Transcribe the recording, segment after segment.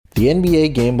The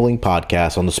NBA Gambling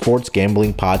Podcast on the Sports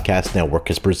Gambling Podcast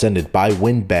Network is presented by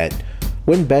WynnBET.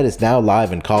 WynnBET is now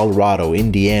live in Colorado,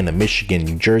 Indiana, Michigan,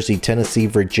 New Jersey, Tennessee,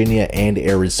 Virginia, and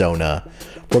Arizona.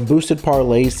 From boosted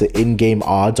parlays to in-game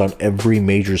odds on every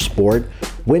major sport,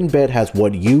 WynnBET has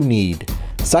what you need.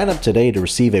 Sign up today to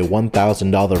receive a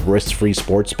 $1,000 risk-free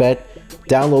sports bet.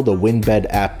 Download the WynnBET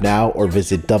app now or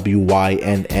visit wynnbet.com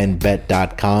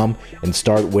and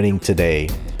start winning today.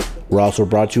 We're also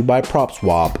brought to you by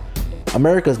PropSwap,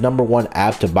 America's #1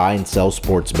 app to buy and sell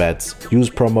sports bets. Use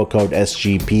promo code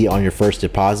SGP on your first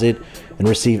deposit and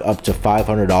receive up to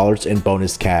 $500 in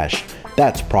bonus cash.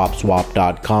 That's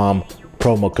PropSwap.com,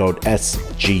 promo code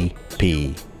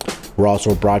SGP. We're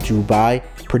also brought to you by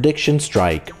Prediction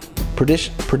Strike.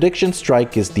 Prediction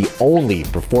Strike is the only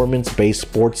performance-based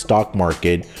sports stock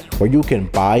market where you can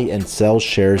buy and sell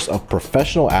shares of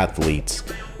professional athletes.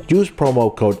 Use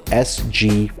promo code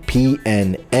SGPNNBA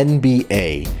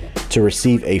to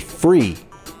receive a free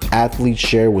athlete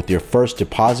share with your first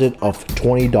deposit of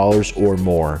 $20 or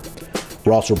more.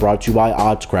 We're also brought to you by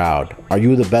OddsCrowd. Are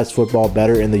you the best football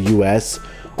bettor in the US?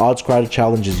 OddsCrowd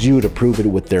challenges you to prove it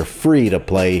with their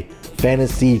free-to-play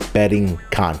fantasy betting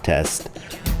contest.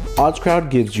 OddsCrowd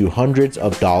gives you hundreds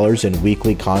of dollars in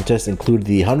weekly contests, including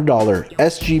the $100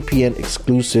 SGPN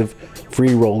exclusive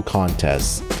free roll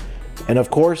contest. And of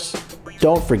course,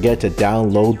 don't forget to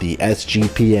download the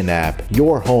SGPN app,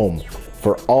 your home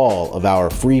for all of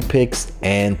our free picks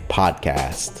and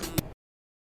podcasts.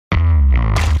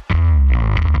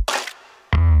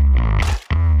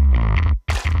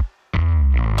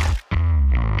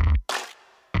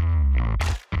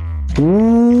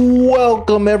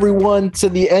 Welcome everyone to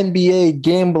the NBA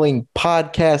Gambling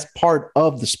Podcast, part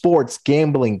of the Sports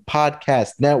Gambling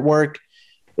Podcast Network.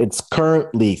 It's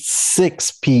currently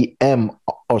 6 p.m.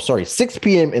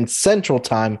 in Central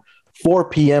Time, 4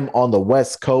 p.m. on the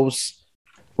West Coast.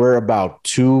 We're about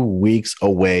 2 weeks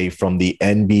away from the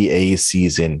NBA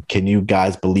season. Can you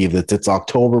guys believe that? It's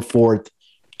October 4th,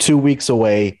 2 weeks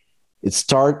away. It's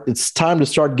time to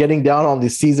start getting down on the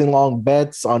season-long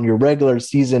bets, on your regular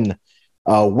season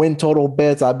win total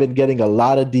bets. I've been getting a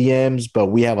lot of DMs, but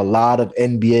we have a lot of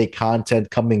NBA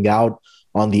content coming out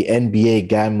on the NBA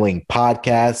Gambling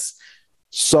Podcast.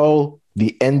 So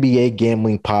the NBA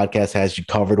Gambling Podcast has you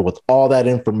covered with all that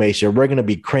information. We're going to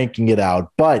be cranking it out.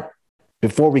 But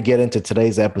before we get into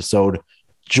today's episode,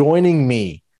 joining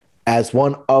me as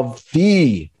one of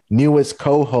the newest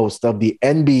co-hosts of the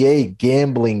NBA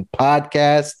Gambling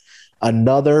Podcast,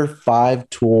 another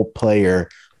 5-tool player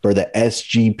for the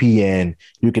SGPN.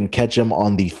 You can catch him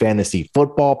on the Fantasy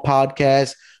Football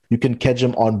Podcast. You can catch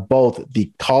him on both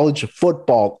the College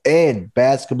Football and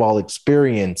Basketball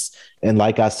Experience. And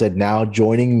like I said, now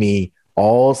joining me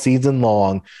all season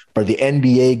long for the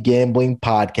NBA Gambling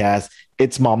Podcast,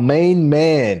 it's my main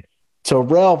man,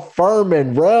 Terrell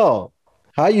Furman. Rel,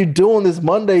 how you doing this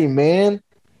Monday, man?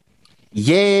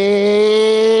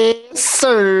 Yes,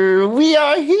 sir. We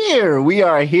are here.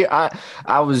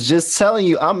 I was just telling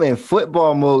you, I'm in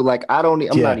football mode. Like I'm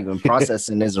not even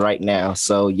processing this right now.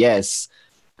 So yes,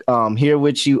 here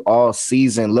with you all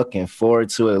season. Looking forward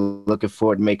to it. Looking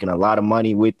forward to making a lot of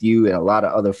money with you and a lot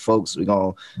of other folks.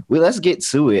 Let's get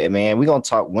to it, man. We're gonna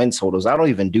talk win totals. I don't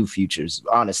even do futures.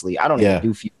 Honestly, I don't even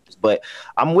do futures, but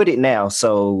I'm with it now.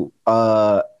 So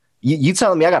You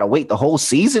telling me I gotta wait the whole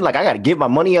season? Like I gotta give my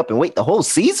money up and wait the whole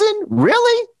season?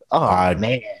 Really? Oh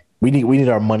man. We need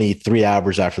our money 3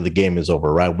 hours after the game is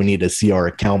over, right? We need to see our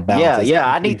account balance.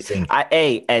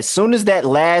 As soon as that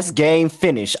last game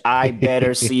finish, I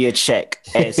better see a check.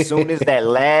 As soon as that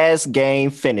last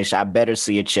game finish, I better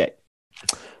see a check.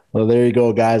 Well, there you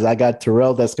go, guys. I got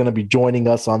Terrell that's going to be joining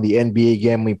us on the NBA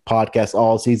Gambling Podcast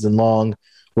all season long.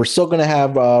 We're still going to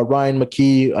have Ryan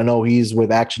McKee. I know he's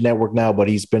with Action Network now, but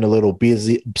he's been a little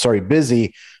busy,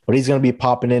 but he's going to be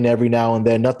popping in every now and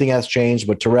then. Nothing has changed,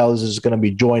 but Terrell is just going to be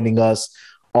joining us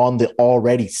on the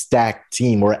already stacked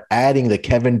team. We're adding the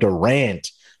Kevin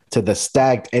Durant to the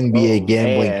stacked NBA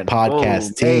Gambling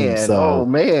Podcast team. So,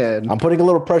 I'm putting a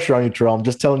little pressure on you, Terrell. I'm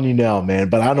just telling you now, man,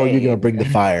 but I know you're going to bring the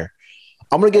fire.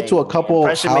 I'm going to get to a couple.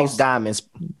 Pressure makes diamonds.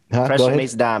 Pressure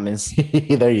makes diamonds.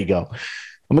 There you go.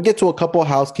 I'm going to get to a couple of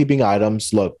housekeeping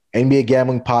items. Look, NBA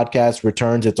Gambling Podcast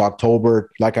returns. It's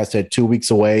October. Like I said, 2 weeks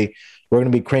away. We're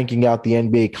going to be cranking out the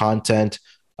NBA content.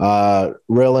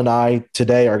 Rel and I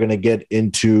today are going to get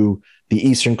into the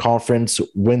Eastern Conference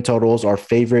win totals, our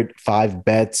favorite 5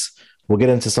 bets. We'll get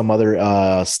into some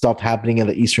other stuff happening in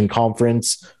the Eastern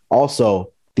Conference.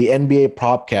 Also, the NBA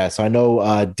Propcast. I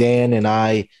know Dan and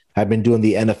I have been doing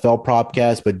the NFL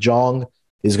Propcast, but Jong,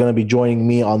 is going to be joining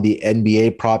me on the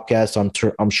NBA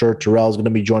Propcast. I'm sure Terrell is going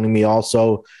to be joining me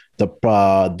also.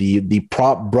 The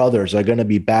Prop Brothers are going to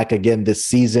be back again this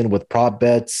season with prop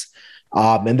bets.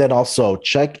 And then also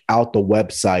check out the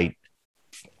website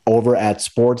over at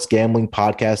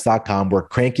sportsgamblingpodcast.com. We're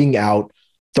cranking out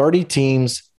 30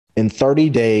 teams in 30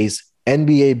 days,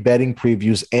 NBA betting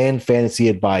previews, and fantasy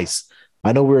advice.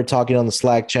 I know we were talking on the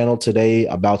Slack channel today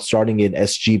about starting an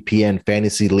SGPN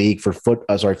fantasy league for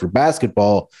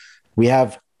basketball. We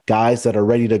have guys that are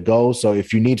ready to go. So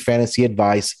if you need fantasy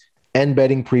advice and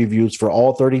betting previews for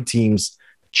all 30 teams,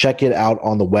 check it out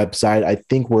on the website. I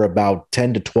think we're about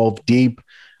 10 to 12 deep.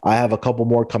 I have a couple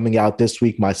more coming out this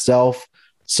week myself.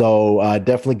 So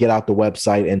definitely get out the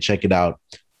website and check it out.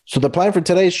 So the plan for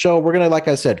today's show, we're going to, like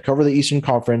I said, cover the Eastern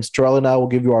Conference. Terrell and I will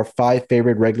give you our 5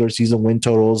 favorite regular season win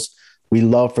totals we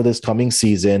love for this coming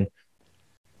season.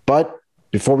 But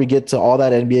before we get to all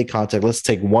that NBA content, let's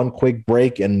take one quick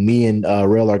break, and me and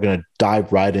Real are going to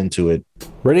dive right into it.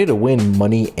 Ready to win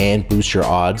money and boost your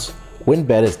odds?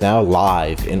 WynnBET is now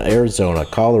live in Arizona,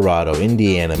 Colorado,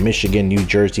 Indiana, Michigan, New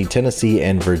Jersey, Tennessee,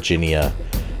 and Virginia.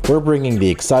 We're bringing the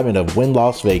excitement of Wynn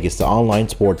Las Vegas to online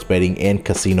sports betting and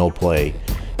casino play.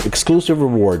 Exclusive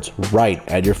rewards right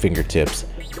at your fingertips.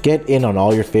 Get in on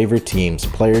all your favorite teams,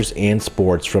 players, and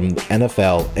sports from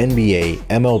NFL, NBA,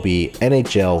 MLB,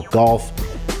 NHL, golf,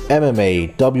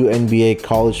 MMA, WNBA,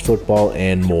 college football,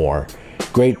 and more.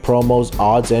 Great promos,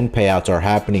 odds, and payouts are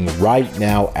happening right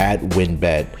now at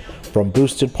WynnBET. From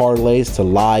boosted parlays to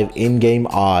live in-game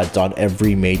odds on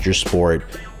every major sport,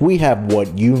 we have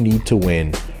what you need to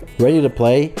win. Ready to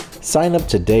play? Sign up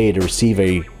today to receive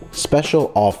a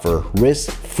special offer,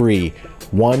 risk-free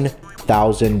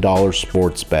 $1,000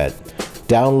 sports bet.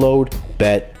 Download,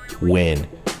 bet, win.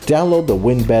 Download the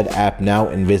WynnBET app now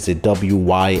and visit wynnbet.com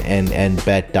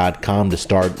to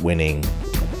start winning.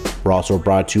 We're also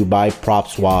brought to you by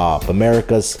PropSwap,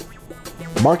 America's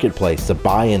marketplace to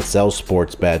buy and sell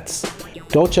sports bets.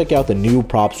 Go check out the new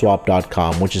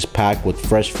PropSwap.com, which is packed with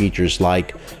fresh features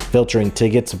like filtering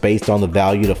tickets based on the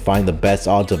value to find the best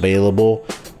odds available,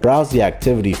 browse the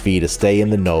activity fee to stay in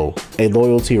the know, a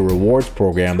loyalty rewards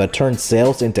program that turns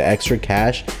sales into extra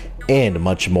cash, and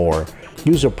much more.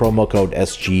 Use a promo code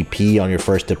SGP on your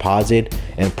first deposit,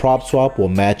 and PropSwap will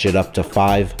match it up to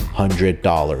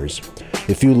 $500.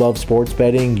 If you love sports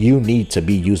betting, you need to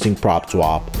be using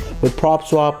PropSwap. With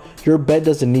PropSwap, your bet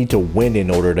doesn't need to win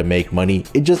in order to make money,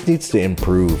 it just needs to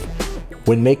improve.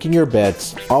 When making your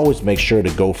bets, always make sure to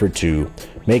go for 2.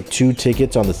 Make 2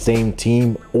 tickets on the same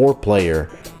team or player,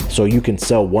 so you can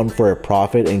sell one for a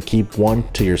profit and keep one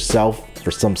to yourself for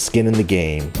some skin in the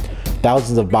game.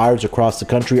 Thousands of buyers across the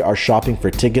country are shopping for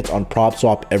tickets on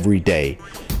PropSwap every day.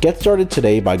 Get started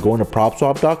today by going to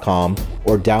PropSwap.com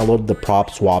or download the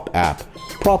PropSwap app.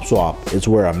 PropSwap is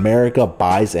where America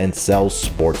buys and sells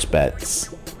sports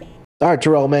bets. All right,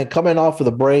 Terrell, man, coming off of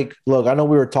the break. Look, I know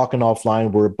we were talking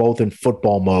offline. We're both in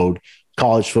football mode,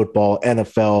 college football,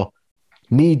 NFL,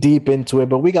 knee deep into it,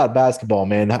 but we got basketball,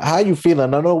 man. How you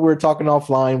feeling? I know we were talking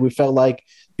offline. We felt like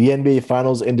the NBA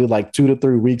Finals ended like 2 to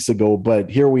 3 weeks ago, but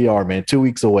here we are, man, 2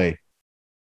 weeks away.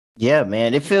 Yeah,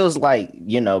 man, it feels like,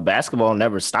 basketball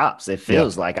never stops. It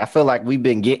feels like I feel like we've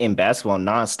been getting basketball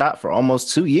nonstop for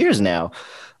almost 2 years now.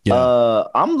 Yeah.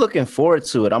 I'm looking forward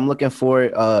to it. I'm looking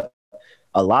forward.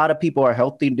 A lot of people are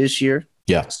healthy this year.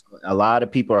 Yeah. A lot of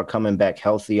people are coming back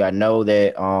healthy. I know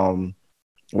that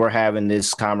we're having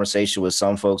this conversation with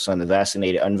some folks on the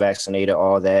vaccinated, unvaccinated,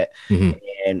 all that,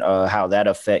 and how that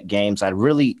affect games. I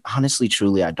really, honestly,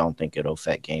 truly, I don't think it'll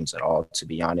affect games at all, to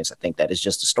be honest. I think that is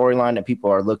just a storyline that people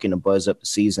are looking to buzz up the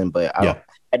season. But at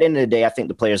the end of the day, I think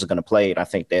the players are going to play, and I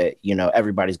think that,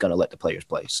 everybody's going to let the players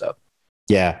play. So,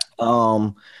 yeah.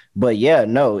 But yeah,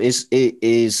 no, it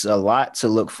is a lot to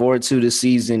look forward to this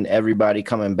season. Everybody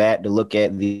coming back to look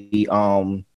at the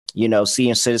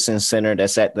seeing Citizens Center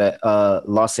that's at the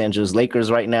Los Angeles Lakers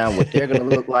right now, what they're going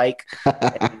to look like,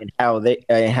 and how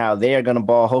they are going to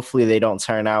ball. Hopefully they don't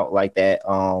turn out like that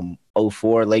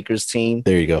 04 Lakers team.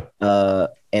 There you go.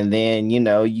 And then,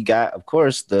 you got, of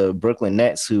course, the Brooklyn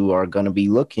Nets who are going to be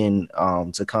looking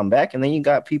to come back. And then you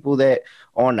got people that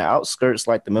are on the outskirts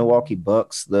like the Milwaukee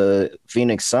Bucks, the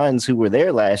Phoenix Suns, who were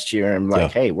there last year and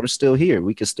hey, we're still here.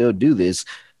 We can still do this.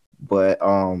 But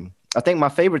I think my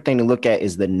favorite thing to look at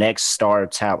is the next star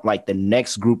of talent, like the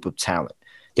next group of talent,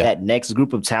 that next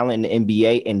group of talent in the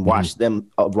NBA, and watch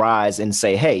them rise and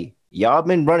say, hey, y'all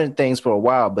been running things for a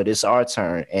while, but it's our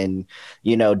turn. And,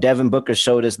 Devin Booker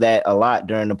showed us that a lot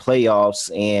during the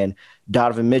playoffs, and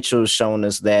Donovan Mitchell has shown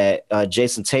us that.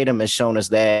 Jason Tatum has shown us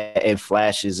that in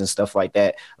flashes and stuff like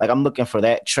that. Like, I'm looking for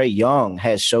that. Trae Young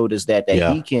has showed us that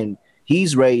he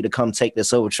he's ready to come take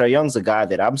this over. Trae Young's a guy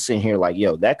that I'm sitting here like,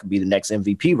 yo, that could be the next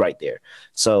MVP right there.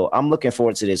 So I'm looking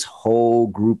forward to this whole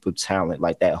group of talent,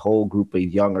 like that whole group of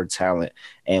younger talent,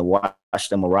 and watch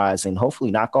them arise and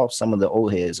hopefully knock off some of the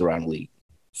old heads around the league.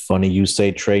 Funny you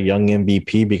say Trae Young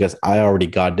MVP because I already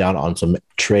got down on some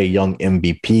Trae Young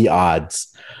MVP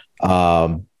odds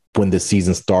when the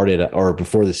season started or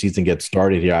before the season gets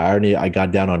started here. I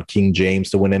got down on King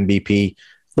James to win MVP.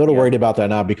 A little worried about that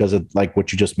now because of like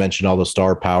what you just mentioned, all the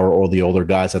star power or the older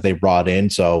guys that they brought in.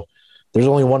 So there's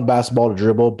only one basketball to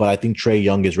dribble, but I think Trae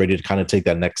Young is ready to kind of take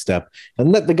that next step.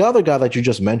 And the other guy that you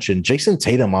just mentioned, Jason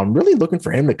Tatum, I'm really looking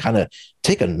for him to kind of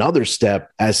take another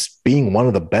step as being one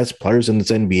of the best players in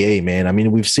this NBA, man. I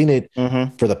mean, we've seen it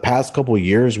for the past couple of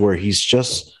years where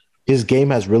his game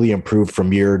has really improved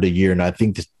from year to year. And I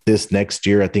think this next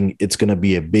year, I think it's going to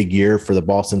be a big year for the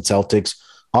Boston Celtics.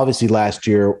 Obviously, last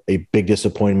year, a big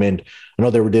disappointment. I know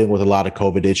they were dealing with a lot of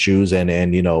COVID issues and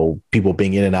people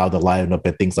being in and out of the lineup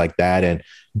and things like that. And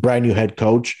brand new head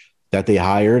coach that they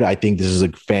hired. I think this is a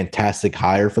fantastic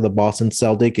hire for the Boston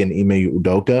Celtics and Ime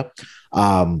Udoka.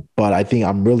 But I think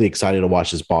I'm really excited to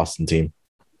watch this Boston team.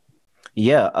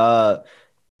 Yeah,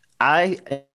 I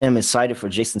am excited for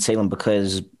Jason Tatum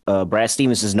because Brad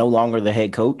Stevens is no longer the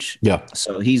head coach. Yeah.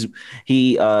 So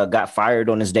he got fired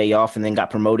on his day off and then got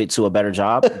promoted to a better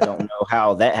job. Don't know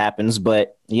how that happens,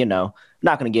 but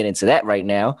not going to get into that right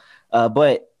now.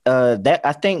 But that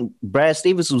I think Brad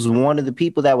Stevens was one of the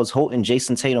people that was holding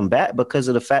Jason Tatum back because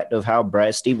of the fact of how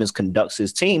Brad Stevens conducts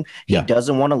his team. He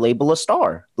doesn't want to label a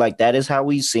star. Like that is how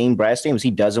we've seen Brad Stevens.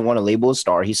 He doesn't want to label a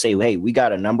star. He say, hey, we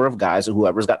got a number of guys and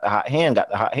whoever's got the hot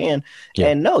hand. Yeah.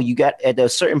 And no, you got at a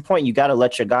certain point, you got to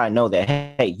let your guy know that,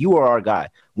 hey, you are our guy.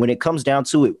 When it comes down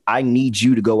to it, I need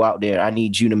you to go out there. I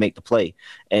need you to make the play.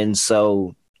 And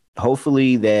so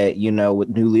hopefully that, with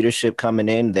new leadership coming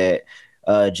in that,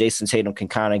 Jason Tatum can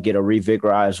kind of get a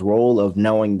revigorized role of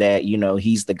knowing that,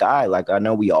 he's the guy. Like, I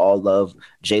know we all love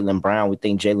Jaylen Brown. We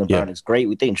think Jaylen Brown is great.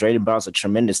 We think Jaylen Brown's a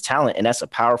tremendous talent, and that's a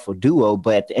powerful duo.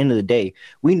 But at the end of the day,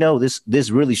 we know this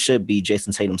really should be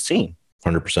Jason Tatum's team.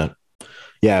 100%.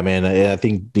 Yeah, man. I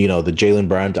think, the Jaylen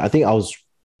Brown, I think I was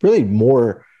really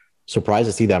more surprised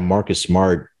to see that Marcus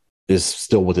Smart is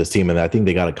still with his team, and I think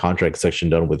they got a contract section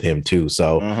done with him too.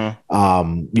 So,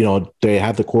 they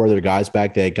have the core of their guys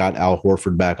back. They got Al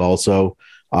Horford back also.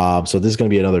 So this is going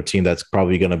to be another team that's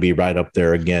probably going to be right up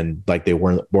there again, like they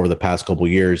were over the past couple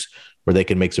of years, where they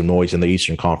can make some noise in the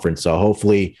Eastern Conference. So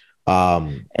hopefully,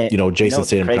 Jason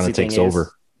Tatum kind of takes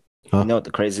over. Huh? You know what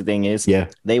the crazy thing is? Yeah,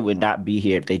 they would not be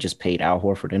here if they just paid Al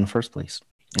Horford in the first place.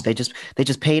 If they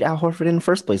just paid Al Horford in the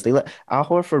first place. They let Al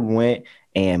Horford went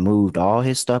and moved all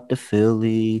his stuff to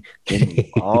Philly, then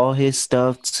all his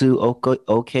stuff to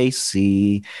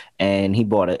OKC, and he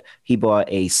bought a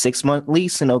 6-month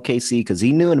lease in OKC because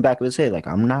he knew in the back of his head, like,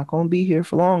 I'm not gonna be here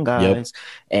for long, guys. Yep.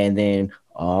 And then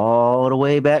all the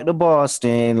way back to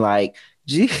Boston, like,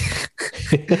 gee,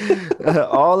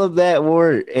 all of that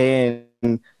work, and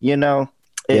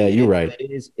you're right.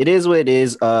 It is what it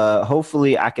is.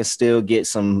 Hopefully, I can still get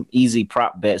some easy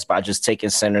prop bets by just taking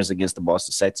centers against the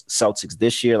Boston Celtics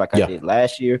this year, like I did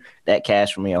last year. That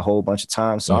cashed for me a whole bunch of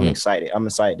times. So I'm excited. I'm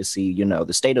excited to see,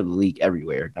 the state of the league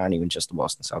everywhere, not even just the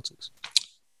Boston Celtics.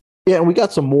 Yeah, and we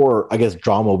got some more, I guess,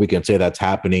 drama we can say that's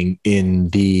happening in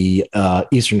the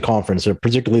Eastern Conference. And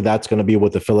particularly that's going to be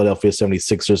with the Philadelphia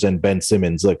 76ers and Ben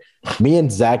Simmons. Look, me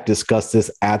and Zach discussed this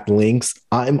at length.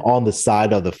 I'm on the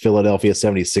side of the Philadelphia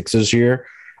 76ers here.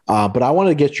 But I want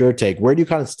to get your take. Where do you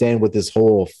kind of stand with this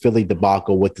whole Philly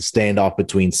debacle with the standoff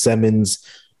between Simmons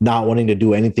not wanting to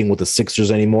do anything with the Sixers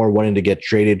anymore, wanting to get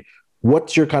traded?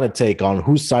 What's your kind of take on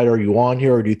whose side are you on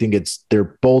here? Or do you think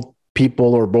they're both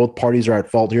people or both parties are at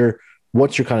fault here?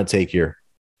 What's your kind of take here?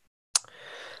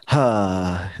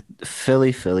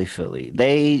 Philly.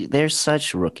 They're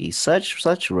such rookies,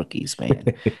 such rookies,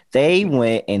 man. They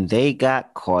went and they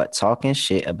got caught talking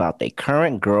shit about their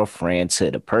current girlfriend to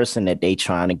the person that they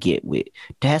trying to get with.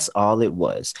 That's all it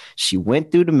was. She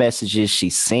went through the messages. She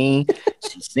seen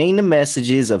the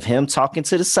messages of him talking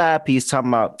to the side piece, talking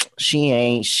about she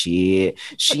ain't shit.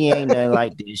 She ain't nothing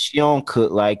like this. She don't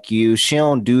cook like you. She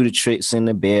don't do the tricks in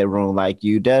the bedroom like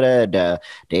you.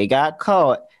 They got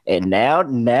caught. And now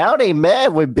they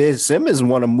mad when Ben Simmons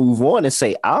want to move on and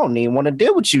say, I don't even want to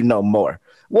deal with you no more.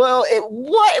 Well,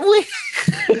 what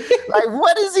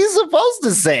is he supposed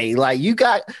to say? Like, you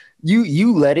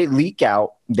let it leak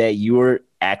out that you were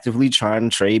actively trying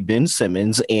to trade Ben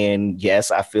Simmons. And yes,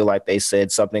 I feel like they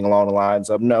said something along the lines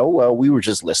of, no, well, we were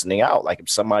just listening out. Like if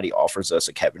somebody offers us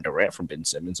a Kevin Durant from Ben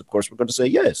Simmons, of course we're going to say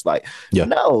yes. Like,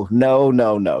 no.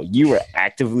 You were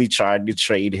actively trying to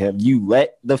trade him. You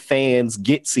let the fans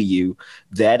get to you.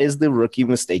 That is the rookie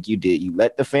mistake you did. You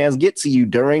let the fans get to you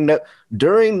during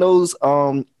those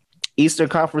Eastern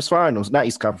Conference Finals, not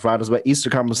Eastern Conference Finals, but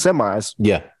Eastern Conference semis.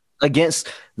 Yeah.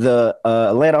 Against the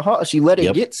Atlanta Hawks, you let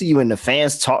it get to you, and the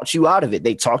fans talked you out of it.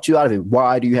 They talked you out of it.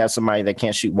 Why do you have somebody that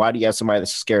can't shoot? Why do you have somebody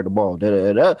that's scared of the ball?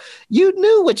 You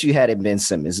knew what you had in Ben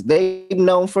Simmons. They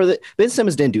known for the Ben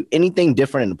Simmons didn't do anything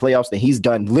different in the playoffs than he's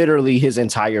done literally his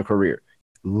entire career.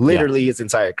 His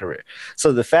entire career.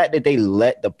 So the fact that they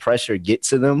let the pressure get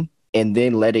to them and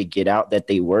then let it get out that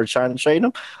they were trying to trade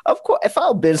him, of course, if I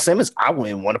were Ben Simmons, I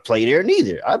wouldn't want to play there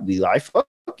neither. I'd be like, fuck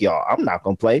y'all, I'm not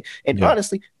gonna play. And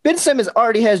honestly, Ben Simmons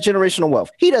already has generational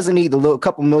wealth. He doesn't need the little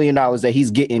couple $1 million that he's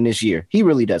getting this year. He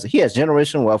really doesn't. He has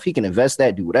generational wealth. He can invest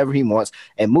that, do whatever he wants,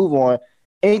 and move on.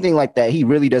 Anything like that, he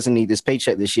really doesn't need this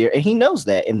paycheck this year, and he knows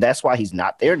that, and that's why he's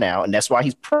not there now, and that's why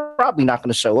he's probably not going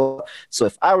to show up. So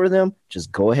if I were them,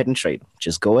 just go ahead and trade him.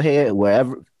 Just go ahead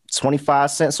wherever. 25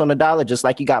 cents on the dollar, just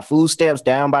like you got food stamps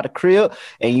down by the crib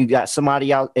and you got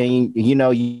somebody out and you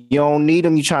don't need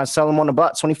them. You trying to sell them on the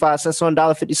block, 25 cents on the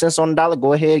dollar, 50 cents on the dollar.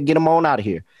 Go ahead and get them on out of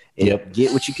here.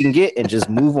 Get what you can get and just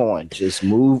move on. Just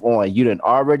move on. You done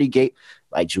already gave,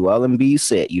 like Joel Embiid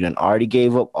said, you done already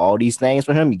gave up all these things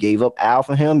for him. You gave up Al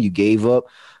for him. You gave up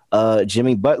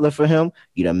Jimmy Butler for him.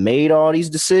 You done made all these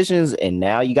decisions and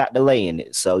now you got delay in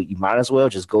it. So you might as well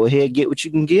just go ahead and get what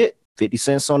you can get. 50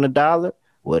 cents on the dollar.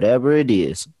 Whatever it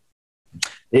is.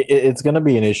 It's going to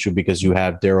be an issue because you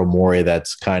have Daryl Morey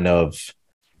that's kind of,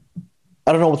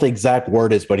 I don't know what the exact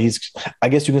word is, but I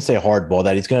guess you can say hardball,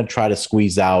 that he's going to try to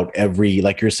squeeze out every,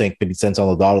 like you're saying, 50 cents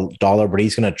on the dollar, but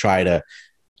he's going to try to,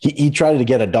 he tried to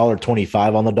get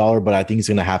 $1.25 on the dollar, but I think he's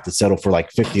going to have to settle for like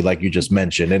 50, like you just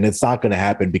mentioned. And it's not going to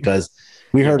happen because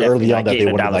we heard early on that they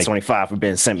wanted $1.25 for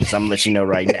Ben Simmons. I'm gonna let you know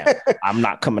right now. I'm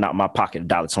not coming out of my pocket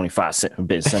 $1.25 for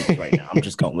Ben Simmons right now. I'm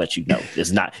just gonna let you know.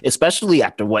 It's not, especially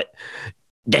after what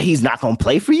that he's not gonna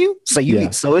play for you. So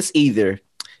it's either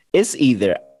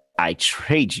I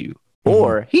trade you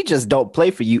or he just don't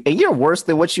play for you, and you're worse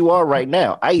than what you are right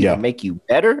now. I either make you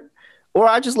better or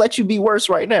I just let you be worse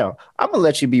right now. I'm gonna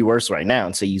let you be worse right now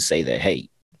until you say that, hey,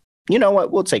 you know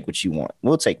what? We'll take what you want.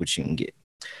 We'll take what you can get.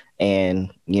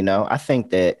 And, I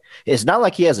think that it's not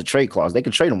like he has a trade clause. They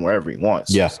can trade him wherever he wants.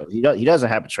 Yeah. So he doesn't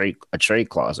have a trade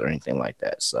clause or anything like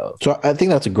that. So I think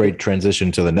that's a great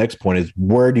transition to the next point is,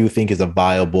 where do you think is a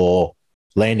viable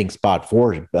landing spot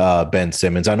for Ben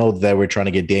Simmons? I know that we're trying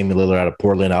to get Damian Lillard out of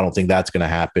Portland. I don't think that's going to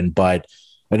happen, but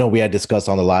I know we had discussed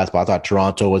on the last, but I thought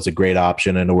Toronto was a great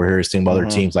option. I know we're hearing some other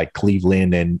teams like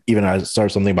Cleveland, and even I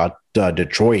started something about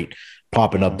Detroit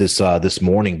popping up this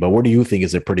morning. But where do you think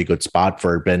is a pretty good spot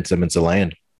for Ben Simmons to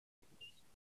land?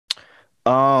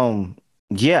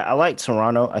 Yeah, I like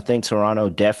Toronto. I think Toronto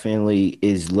definitely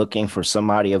is looking for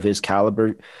somebody of his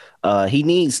caliber. He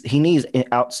needs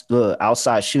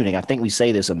outside shooting. I think we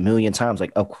say this a million times.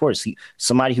 Like, of course,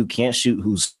 somebody who can't shoot,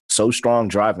 who's so strong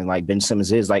driving like Ben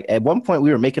Simmons is. Like at one point,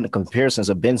 we were making the comparisons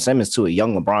of Ben Simmons to a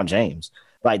young LeBron James.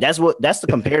 Like that's the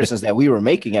comparisons that we were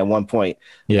making at one point.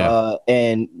 Yeah.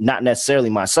 And not necessarily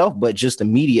myself, but just the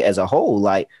media as a whole.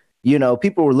 Like,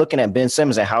 people were looking at Ben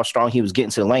Simmons and how strong he was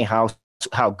getting to the lane,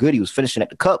 how good he was finishing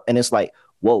at the cup. And it's like,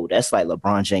 whoa, that's like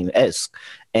LeBron James-esque.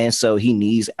 And so he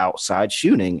needs outside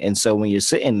shooting. And so when you're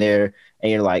sitting there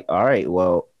and you're like, all right,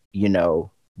 well,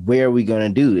 where are we going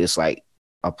to do this? Like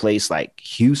a place like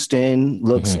Houston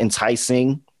looks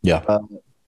enticing. Yeah.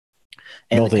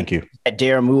 And no, thank you. That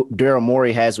Daryl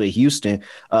Morey has with Houston.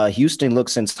 Houston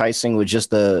looks enticing with just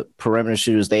the perimeter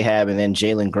shooters they have, and then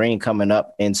Jalen Green coming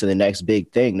up into the next big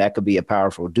thing. That could be a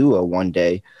powerful duo one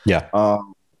day. Yeah.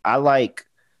 I like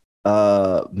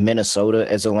Minnesota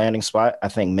as a landing spot. I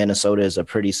think Minnesota is a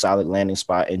pretty solid landing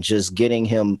spot, and just getting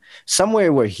him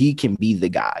somewhere where he can be the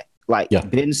guy. Like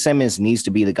Ben Simmons needs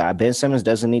to be the guy. Ben Simmons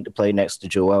doesn't need to play next to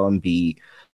Joel Embiid.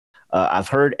 I've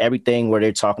heard everything where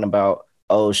they're talking about,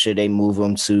 oh, should they move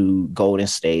him to Golden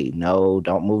State? No,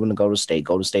 don't move him to Golden State.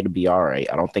 Golden State will be all right.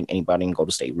 I don't think anybody in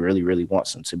Golden State really, really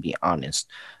wants him, to be honest.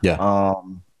 Yeah.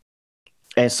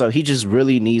 And so he just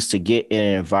really needs to get in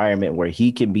an environment where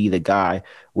he can be the guy,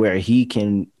 where he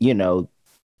can,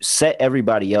 set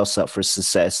everybody else up for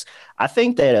success. I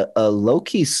think that a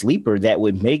low-key sleeper that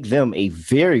would make them a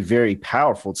very, very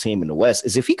powerful team in the West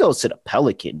is if he goes to the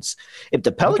Pelicans. If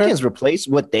the Pelicans replace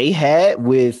what they had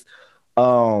with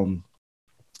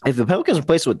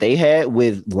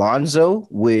Lonzo,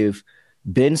 with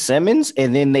Ben Simmons,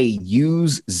 and then they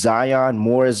use Zion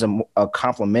more as a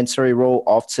complementary role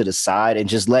off to the side and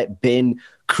just let Ben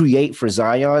create for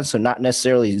Zion. So not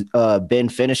necessarily Ben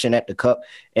finishing at the cup,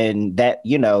 and that,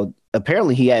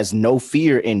 apparently he has no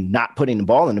fear in not putting the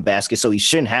ball in the basket. So he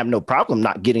shouldn't have no problem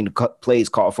not getting the plays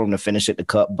called for him to finish at the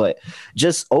cup, but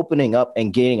just opening up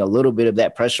and getting a little bit of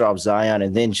that pressure off Zion,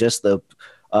 and then just the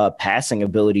passing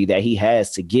ability that he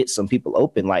has to get some people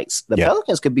open. Like the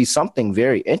Pelicans could be something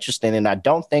very interesting. And I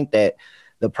don't think that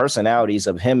the personalities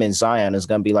of him and Zion is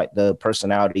going to be like the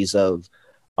personalities of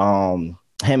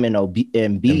him and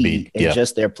Embiid and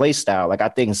just their play style. Like I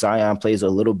think Zion plays a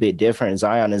little bit different.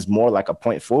 Zion is more like a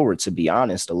point forward, to be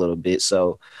honest, a little bit.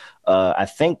 So I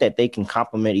think that they can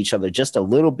complement each other just a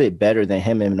little bit better than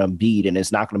him and Embiid. And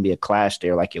it's not going to be a clash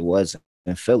there like it was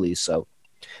in Philly. So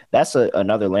that's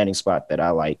another landing spot that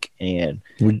I like.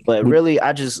 But really,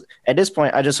 at this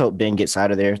point, I just hope Ben gets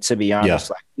out of there, to be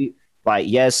honest. Like,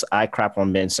 yes, I crap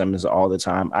on Ben Simmons all the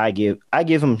time. I give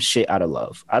him shit out of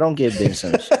love. I don't give Ben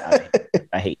Simmons shit.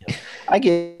 I hate him. I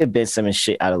give Ben Simmons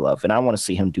shit out of love, and I want to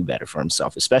see him do better for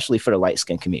himself, especially for the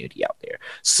light-skinned community out there.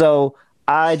 So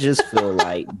I just feel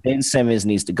like Ben Simmons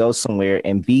needs to go somewhere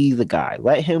and be the guy.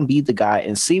 Let him be the guy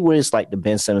and see what it's like to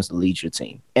Ben Simmons to lead your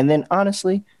team. And then,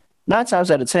 honestly, 9 times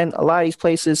out of 10, a lot of these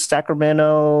places,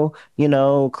 Sacramento,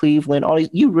 Cleveland, all these,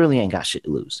 you really ain't got shit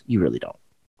to lose. You really don't.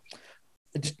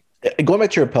 Going back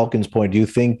to your Pelicans point, do you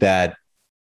think that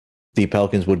the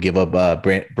Pelicans would give up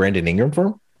Brandon Ingram for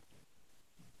him?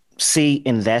 See,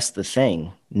 and that's the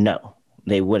thing. No,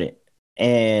 they wouldn't.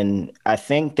 And I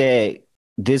think that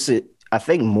I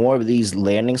think more of these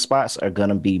landing spots are going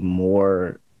to be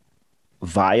more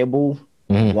viable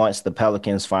once the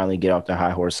Pelicans finally get off their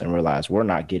high horse and realize we're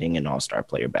not getting an all-star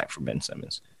player back for Ben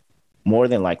Simmons. More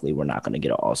than likely, we're not going to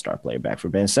get an all-star player back for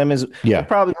Ben Simmons. Yeah. We're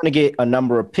probably going to get a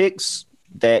number of picks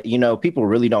that, people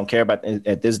really don't care about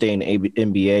at this day in the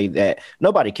NBA, that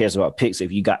nobody cares about picks.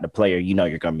 If you got the player,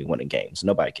 you're going to be winning games.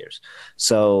 Nobody cares.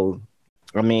 So,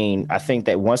 I mean, I think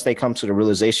that once they come to the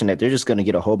realization that they're just going to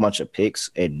get a whole bunch of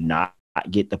picks and not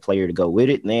get the player to go with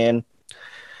it, then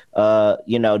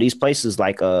these places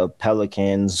like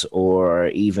Pelicans or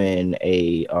even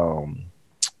a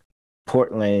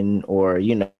Portland or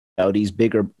these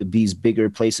bigger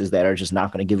places that are just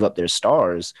not going to give up their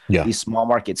stars. Yeah. These small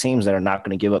market teams that are not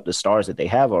going to give up the stars that they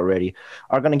have already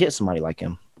are going to get somebody like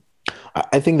him.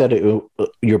 I think that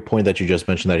your point that you just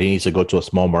mentioned, that he needs to go to a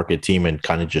small market team and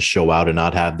kind of just show out and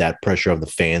not have that pressure of the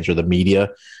fans or the media.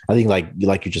 I think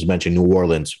like you just mentioned, New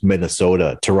Orleans,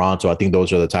 Minnesota, Toronto, I think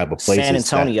those are the type of places.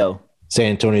 San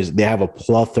Antonio, they have a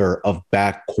plethora of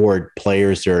backcourt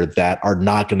players there that are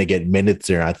not going to get minutes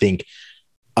there. I think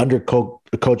under Coach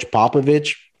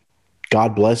Popovich,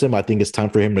 God bless him, I think it's time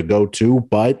for him to go too.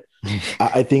 But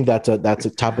I think that's a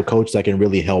type of coach that can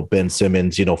really help Ben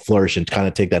Simmons, flourish and kind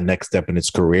of take that next step in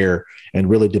his career and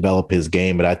really develop his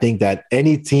game. But I think that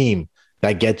any team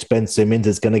that gets Ben Simmons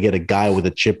is going to get a guy with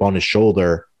a chip on his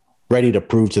shoulder, ready to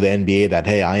prove to the NBA that,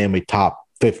 hey, I am a top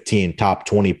 15, top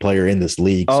 20 player in this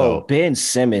league. So Ben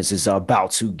Simmons is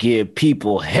about to give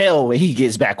people hell when he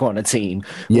gets back on the team.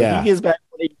 When he gets back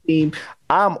on the team,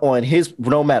 I'm on his,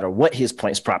 no matter what his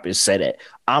points prop is set at,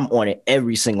 I'm on it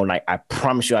every single night. I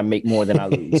promise you I make more than I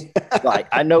lose. Like,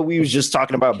 I know we was just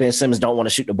talking about Ben Simmons don't want to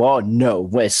shoot the ball. No,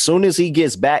 as soon as he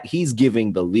gets back, he's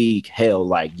giving the league hell.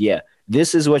 Like, yeah,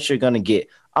 this is what you're going to get.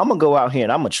 I'm going to go out here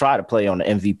and I'm going to try to play on the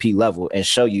MVP level and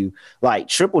show you, like,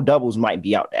 triple doubles might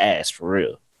be out the ass for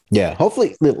real. Yeah,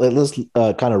 hopefully let's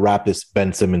kind of wrap this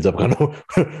Ben Simmons up.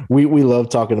 We love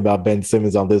talking about Ben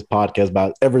Simmons on this podcast,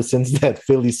 about ever since that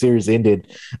Philly series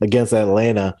ended against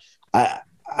Atlanta.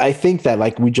 I think that,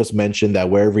 like we just mentioned, that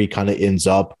wherever he kind of ends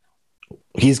up,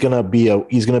 he's gonna be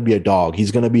a dog.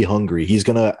 He's gonna be hungry. He's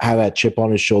gonna have that chip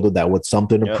on his shoulder that with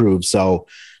something to prove. So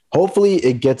hopefully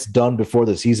it gets done before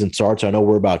the season starts. I know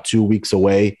we're about 2 weeks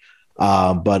away,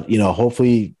 but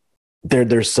hopefully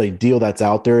there's a deal that's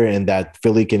out there and that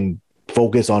Philly can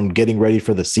focus on getting ready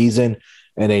for the season,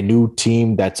 and a new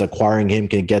team that's acquiring him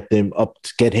can get him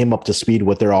up to speed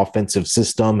with their offensive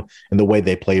system and the way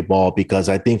they play ball. Because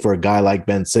I think for a guy like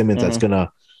Ben Simmons, that's going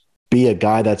to be a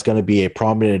guy that's going to be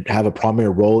have a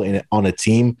prominent role on a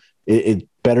team, it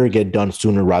better get done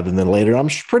sooner rather than later. I'm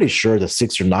pretty sure the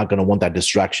Sixers are not going to want that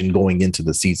distraction going into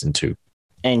the season too.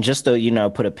 And just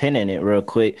to, put a pin in it real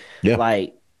quick,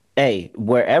 like, hey,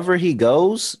 wherever he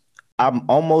goes, I'm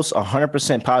almost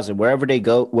 100% positive wherever they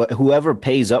go, whoever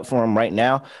pays up for him right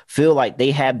now, feel like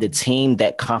they have the team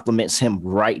that complements him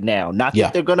right now. Not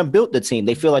that they're going to build the team.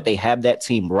 They feel like they have that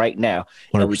team right now.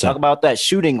 And we talk about that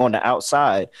shooting on the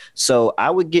outside. So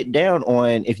I would get down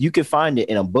on, if you could find it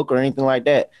in a book or anything like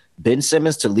that, Ben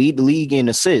Simmons to lead the league in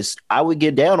assists, I would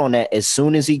get down on that as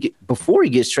soon as before he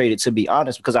gets traded, to be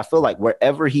honest, because I feel like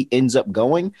wherever he ends up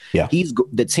going,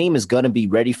 the team is going to be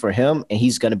ready for him, and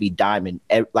he's going to be diamond.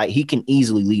 Like, he can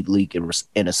easily lead the league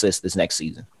in assists this next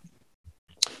season.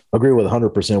 Agree with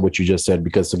 100% what you just said,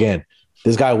 because again,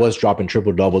 this guy was dropping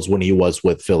triple doubles when he was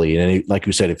with Philly. And like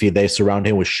you said, if they surround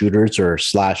him with shooters or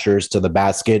slashers to the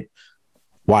basket,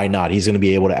 why not? He's going to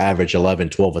be able to average 11,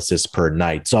 12 assists per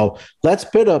night. So let's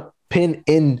put a pin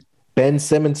in Ben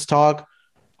Simmons talk.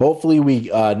 Hopefully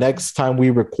we next time we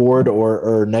record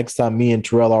or next time me and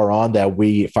Terrell are on, that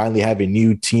we finally have a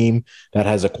new team that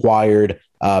has acquired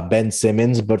Ben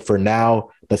Simmons. But for now,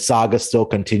 the saga still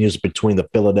continues between the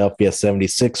Philadelphia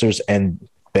 76ers and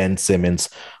Ben Simmons.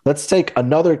 Let's take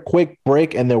another quick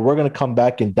break, and then we're going to come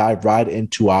back and dive right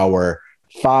into our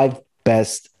 5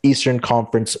 best Eastern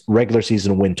Conference regular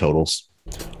season win totals.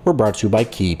 We're brought to you by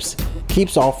Keeps.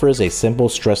 Keeps offers a simple,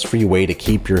 stress-free way to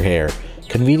keep your hair.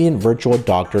 Convenient virtual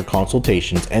doctor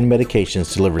consultations and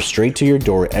medications delivered straight to your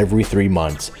door every 3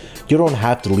 months. You don't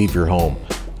have to leave your home.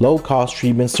 Low-cost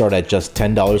treatments start at just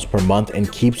 $10 per month,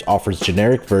 and Keeps offers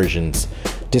generic versions,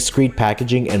 discreet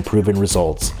packaging, and proven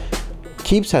results.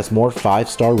 Keeps has more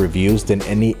 5-star reviews than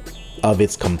any of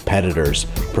its competitors.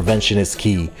 Prevention is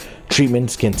key.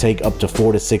 Treatments can take up to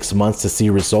 4 to 6 months to see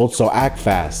results, so act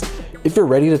fast. If you're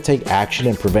ready to take action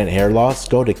and prevent hair loss,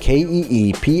 go to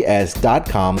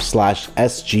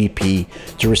keeps.com/SGP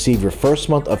to receive your first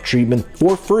month of treatment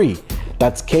for free.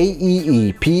 That's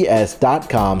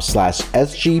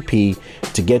keeps.com/SGP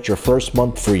to get your first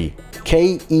month free.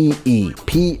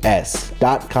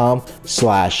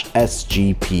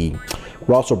 keeps.com/SGP.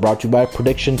 We're also brought to you by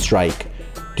Prediction Strike.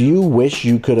 Do you wish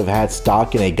you could have had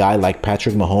stock in a guy like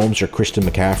Patrick Mahomes or Christian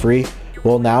McCaffrey?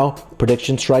 Well, now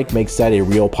Prediction Strike makes that a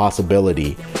real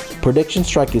possibility. Prediction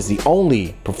Strike is the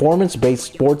only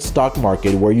performance-based sports stock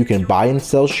market where you can buy and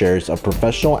sell shares of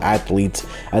professional athletes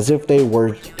as if they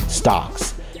were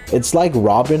stocks. It's like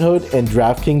Robinhood and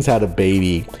DraftKings had a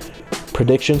baby.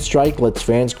 Prediction Strike lets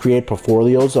fans create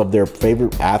portfolios of their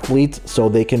favorite athletes so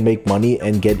they can make money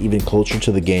and get even closer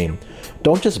to the game.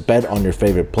 Don't just bet on your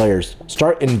favorite players,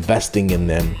 start investing in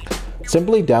them.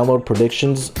 Simply download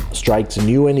Prediction Strike's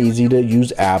new and easy to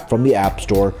use app from the App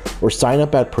Store or sign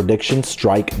up at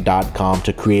predictionstrike.com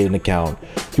to create an account.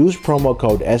 Use promo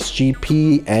code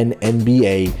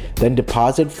SGPNNBA, then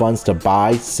deposit funds to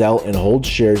buy, sell, and hold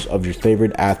shares of your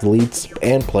favorite athletes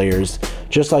and players,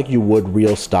 just like you would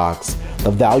real stocks.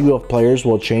 The value of players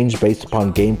will change based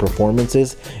upon game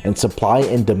performances and supply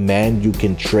and demand. You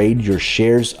can trade your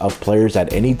shares of players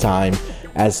at any time,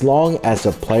 as long as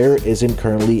the player isn't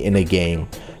currently in a game.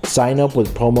 Sign up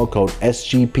with promo code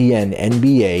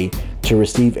SGPNNBA to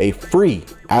receive a free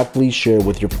athlete share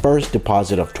with your first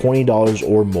deposit of $20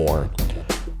 or more.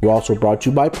 We're also brought to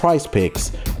you by Prize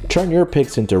Picks. Turn your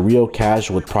picks into real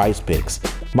cash with Prize Picks,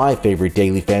 my favorite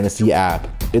daily fantasy app.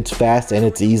 It's fast and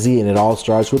it's easy, and it all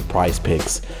starts with Prize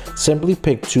Picks. Simply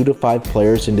pick 2 to 5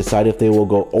 players and decide if they will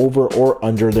go over or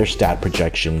under their stat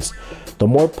projections. The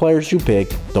more players you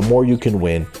pick, the more you can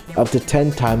win, up to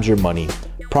 10 times your money.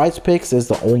 Prize Picks is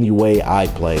the only way I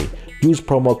play. Use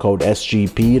promo code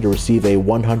SGP to receive a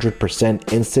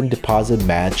 100% instant deposit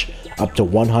match up to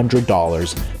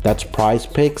 $100. That's Prize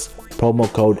Picks, promo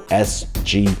code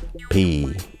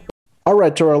SGP. All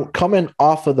right, Terrell, coming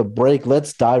off of the break,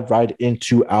 let's dive right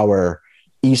into our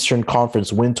Eastern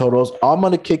Conference win totals. I'm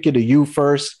going to kick it to you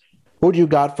first. Who do you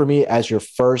got for me as your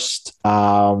first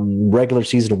regular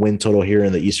season win total here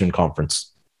in the Eastern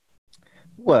Conference?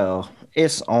 Well,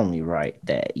 it's only right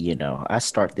that, I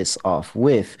start this off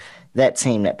with that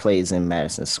team that plays in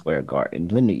Madison Square Garden,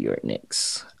 the New York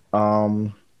Knicks. Why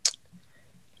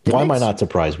am I not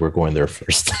surprised we're going there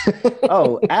first?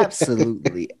 Oh,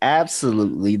 absolutely.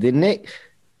 Absolutely. The Knicks,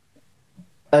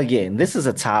 again, this is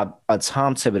a Tom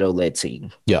Thibodeau-led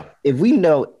team. Yeah. If we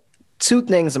know 2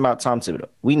 things about Tom Thibodeau,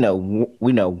 we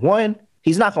know one,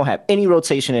 he's not going to have any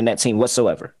rotation in that team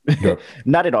whatsoever. Yep.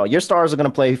 Not at all. Your stars are going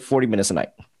to play 40 minutes a night.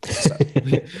 So,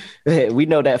 we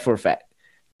know that for a fact.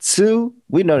 2,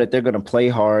 we know that they're going to play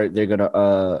hard. They're going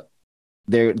to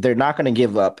they're not going to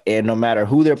give up, and no matter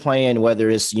who they're playing, whether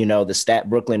it's the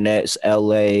Brooklyn Nets,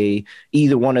 LA,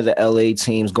 either one of the LA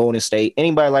teams, Golden State,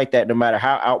 anybody like that, no matter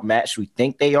how outmatched we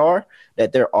think they are,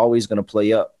 that they're always going to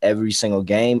play up every single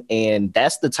game. And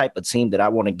that's the type of team that I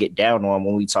want to get down on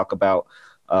when we talk about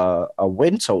a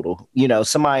win total.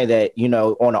 Somebody that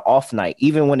on an off night,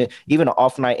 even an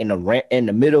off night in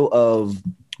the middle of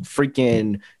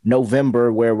freaking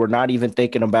November where we're not even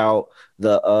thinking about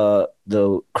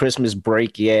the Christmas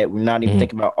break yet. We're not even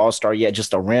thinking about All-Star yet.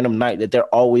 Just a random night that they're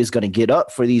always going to get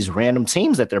up for these random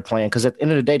teams that they're playing. Because at the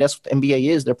end of the day, that's what the NBA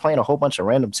is. They're playing a whole bunch of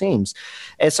random teams.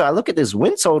 And so I look at this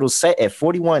win total set at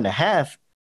 41.5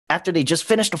 after they just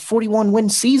finished a 41-win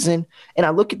season. And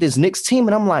I look at this Knicks team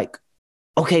and I'm like,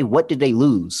 okay, what did they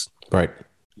lose? Right.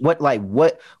 What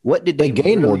did they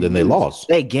gain more than they lost?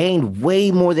 They gained way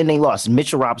more than they lost.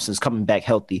 Mitchell Robinson's coming back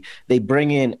healthy. They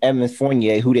bring in Evan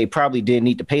Fournier, who they probably didn't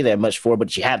need to pay that much for,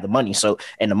 but you have the money. So,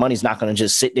 and the money's not going to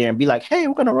just sit there and be like, hey,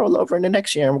 we're going to roll over in the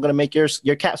next year and we're going to make your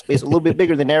cap space a little bit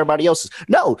bigger than everybody else's.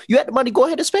 No, you had the money. Go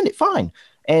ahead and spend it. Fine.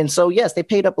 And so, yes, they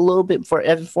paid up a little bit for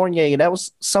Evan Fournier, and that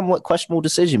was somewhat questionable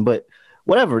decision, but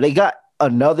whatever. They got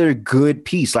another good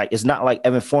piece. Like, it's not like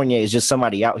Evan Fournier is just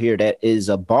somebody out here that is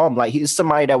a bum. Like, he's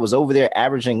somebody that was over there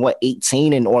averaging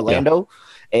 18 in Orlando,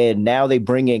 and now they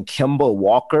bring in Kemba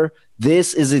Walker.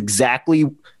 This is exactly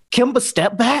Kemba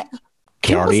step back.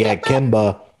 Cardiac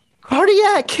Kemba.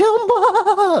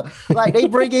 Like, they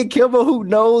bring in Kemba, who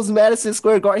knows Madison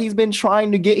Square Garden. He's been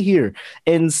trying to get here,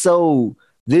 and so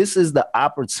this is the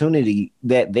opportunity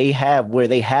that they have where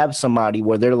they have somebody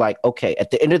where they're like, okay, at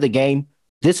the end of the game,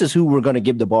 this is who we're going to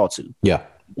give the ball to. Yeah.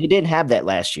 They didn't have that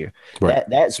last year. Right.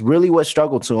 That's really what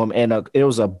struggled to them. And it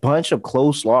was a bunch of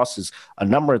close losses a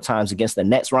number of times against the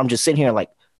Nets where I'm just sitting here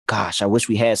like, gosh, I wish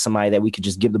we had somebody that we could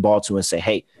just give the ball to and say,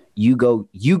 hey, you go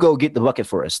get the bucket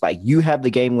for us. Like, you have the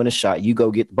game winning shot. You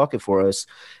go get the bucket for us.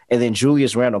 And then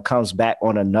Julius Randle comes back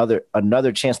on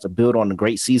another chance to build on the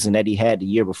great season that he had the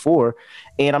year before.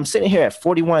 And I'm sitting here at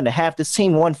 41.5. This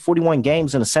team won 41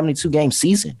 games in a 72-game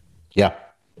season. Yeah.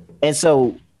 And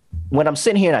so when I'm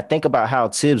sitting here and I think about how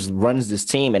Tibbs runs this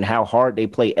team and how hard they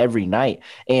play every night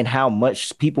and how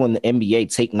much people in the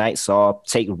NBA take nights off,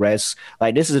 take rests,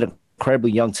 like, this is an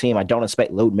incredibly young team. I don't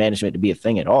expect load management to be a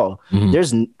thing at all.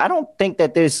 I don't think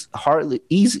that there's hard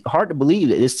to believe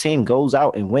that this team goes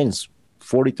out and wins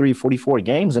 43, 44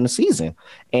 games in a season.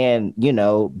 And,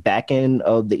 back end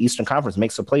of the Eastern Conference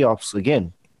makes the playoffs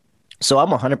again. So I'm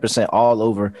 100% all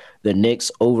over the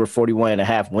Knicks over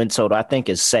 41.5 win total. I think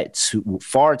is set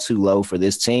far too low for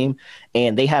this team,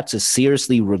 and they have to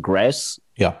seriously regress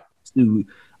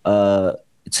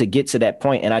to get to that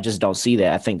point, and I just don't see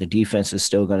that. I think the defense is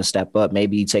still going to step up.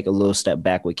 Maybe you take a little step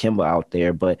back with Kemba out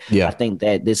there, but I think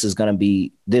that this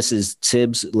is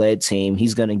Tibbs-led team.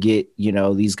 He's going to get,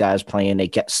 these guys playing. They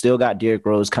still got Derrick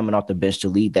Rose coming off the bench to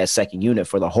lead that second unit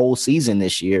for the whole season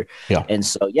this year. Yeah. And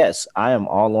so, yes, I am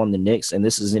all on the Knicks, and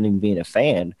this isn't even being a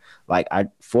fan. Like,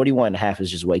 41.5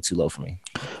 is just way too low for me.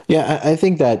 Yeah, I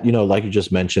think that, like you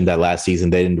just mentioned, that last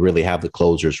season they didn't really have the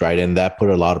closers, right? And that put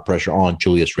a lot of pressure on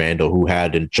Julius Randle, who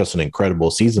had just an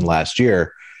incredible season last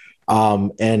year.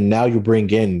 And now you bring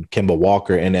in Kemba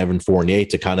Walker and Evan Fournier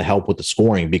to kind of help with the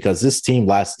scoring, because this team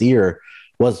last year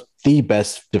was the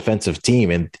best defensive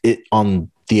team. And on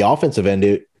the offensive end,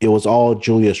 it was all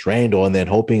Julius Randle and then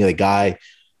hoping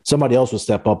somebody else will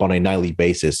step up on a nightly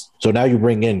basis. So now you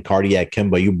bring in Cardiac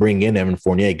Kemba, you bring in Evan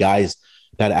Fournier, guys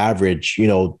that average,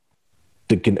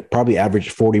 that can probably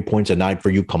average 40 points a night for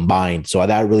you combined. So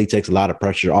that really takes a lot of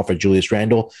pressure off of Julius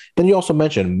Randle. Then you also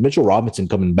mentioned Mitchell Robinson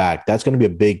coming back. That's going to be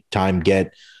a big time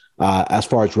get as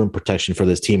far as rim protection for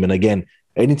this team. And again,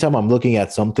 anytime I'm looking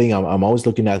at something, I'm always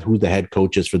looking at who the head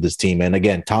coach is for this team. And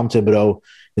again, Tom Thibodeau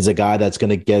is a guy that's going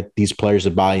to get these players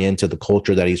to buy into the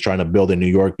culture that he's trying to build in New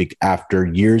York after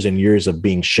years and years of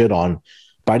being shit on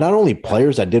by not only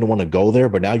players that didn't want to go there,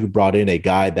 but now you brought in a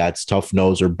guy that's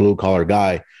tough-nosed or blue-collar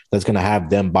guy that's going to have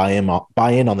them buy in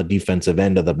on the defensive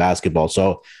end of the basketball.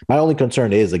 So my only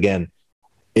concern is, again,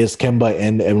 is Kemba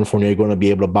and Evan Fournier going to be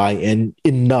able to buy in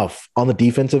enough on the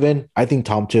defensive end? I think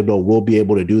Tom Thibodeau will be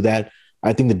able to do that.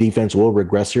 I think the defense will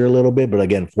regress here a little bit, but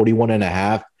again,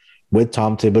 41.5 with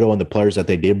Tom Thibodeau and the players that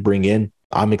they did bring in,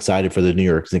 I'm excited for the New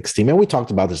York Knicks team. And we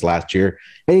talked about this last year.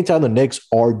 Anytime the Knicks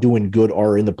are doing good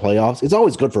or in the playoffs, it's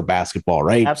always good for basketball,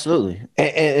 right? Absolutely.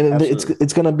 And Absolutely.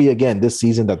 It's going to be, again, this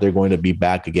season that they're going to be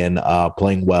back again,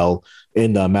 playing well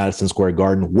in Madison Square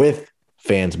Garden with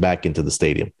fans back into the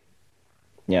stadium.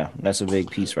 Yeah, that's a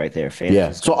big piece right there. Fans.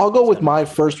 Yeah. So I'll go with my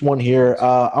first one here.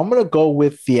 I'm going to go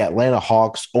with the Atlanta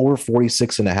Hawks over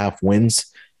 46.5 wins.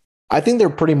 I think they're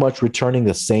pretty much returning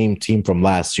the same team from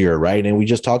last year, right? And we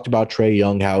just talked about Trae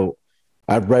Young, how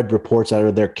I've read reports out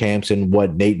of their camps, and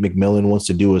what Nate McMillan wants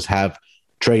to do is have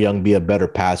Trae Young be a better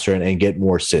passer and get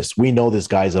more assists. We know this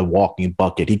guy's a walking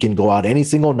bucket. He can go out any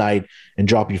single night and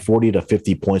drop you 40 to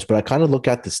 50 points. But I kind of look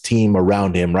at this team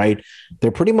around him, right? They're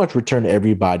pretty much returned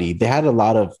everybody. They had a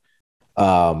lot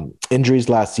of injuries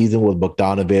last season with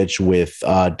Bogdanovich, with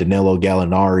Danilo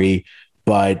Gallinari,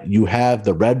 but you have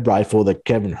the Red Rifle, the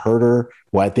Kevin Herter,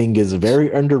 who I think is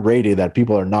very underrated that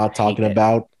people are not talking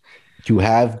about. You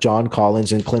have John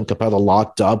Collins and Clint Capella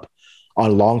locked up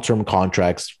on long-term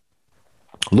contracts.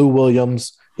 Lou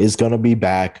Williams is going to be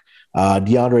back.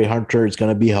 DeAndre Hunter is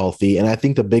going to be healthy. And I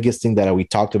think the biggest thing that we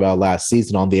talked about last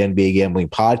season on the NBA Gambling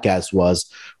Podcast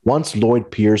was once Lloyd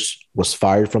Pierce was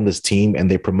fired from this team and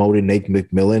they promoted Nate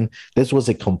McMillan, this was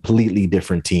a completely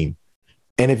different team.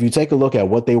 And if you take a look at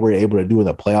what they were able to do in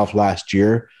the playoffs last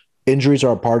year, injuries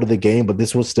are a part of the game, but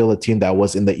this was still a team that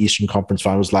was in the Eastern Conference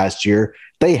Finals last year.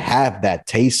 They have that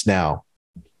taste now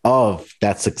of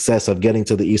that success of getting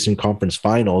to the Eastern Conference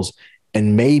Finals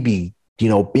and maybe,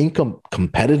 being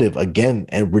competitive again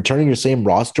and returning your same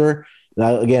roster.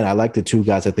 Again, I like the two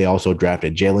guys that they also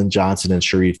drafted, Jalen Johnson and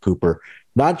Sharif Cooper.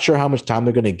 Not sure how much time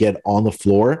they're going to get on the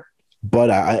floor,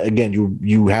 but again,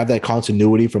 you have that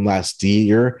continuity from last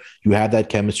year. You have that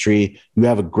chemistry. You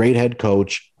have a great head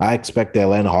coach. I expect the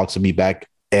Atlanta Hawks to be back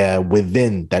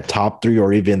within that top 3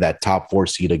 or even that top 4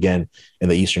 seed again in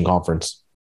the Eastern Conference.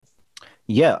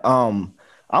 Yeah,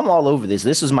 I'm all over this.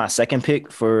 This is my second pick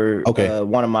for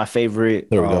one of my favorite.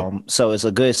 There we go. So it's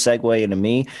a good segue into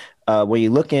me. When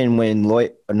you're looking when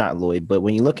Nate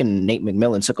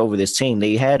McMillan took over this team,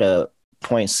 they had a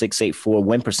 .684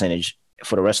 win percentage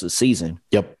for the rest of the season.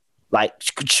 Yep. Like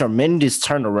tremendous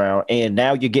turnaround. And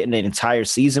now you're getting an entire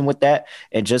season with that.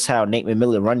 And just how Nate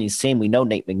McMillan run his team. We know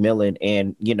Nate McMillan,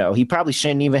 and, he probably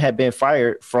shouldn't even have been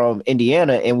fired from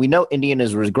Indiana. And we know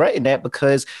Indiana's regretting that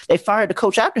because they fired the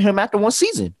coach after him after one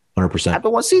season. 100%. After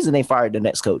one season, they fired the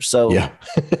next coach. So yeah.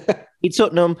 He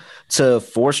took them to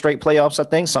 4 straight playoffs, I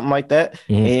think, something like that.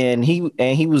 Mm-hmm.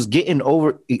 And he was getting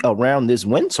over around this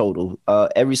win total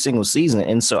every single season.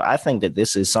 And so I think that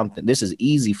this is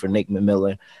easy for Nate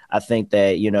McMillan. I think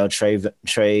that,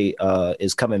 Trey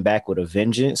is coming back with a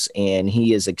vengeance, and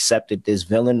he has accepted this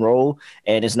villain role.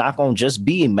 And it's not going to just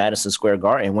be in Madison Square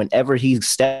Garden. Whenever he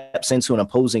steps into an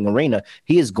opposing arena,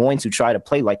 he is going to try to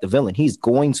play like the villain. He's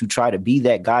going to try to be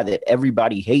that guy that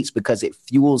everybody hates because it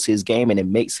fuels his game and it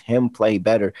makes him play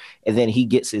better. And then he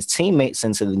gets his teammates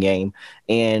into the game,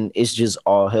 and it's just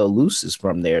all hell looses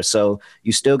from there. So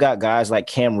you still got guys like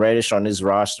Cam Reddish on his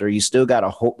roster. You still got a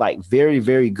whole very,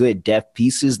 very good depth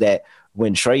pieces that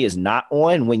when Trey is not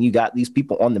on, when you got these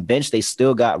people on the bench, they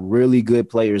still got really good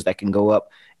players that can go up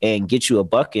and get you a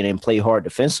bucket and play hard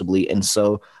defensively. And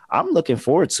so I'm looking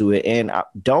forward to it. And I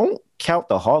don't count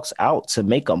the Hawks out to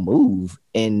make a move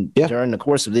during the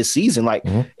course of this season. Like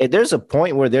if there's a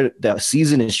point where the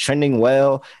season is trending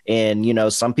well and,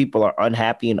 some people are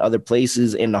unhappy in other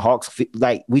places, and the Hawks,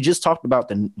 like we just talked about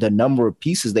the number of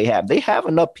pieces they have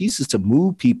enough pieces to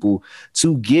move people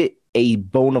to get a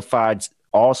bona fide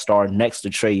all-star next to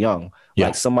Trae Young. Yeah.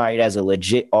 Like somebody that's a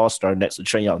legit all-star next to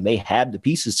Trae Young. They have the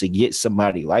pieces to get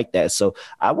somebody like that. So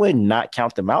I would not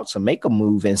count them out to make a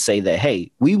move and say that,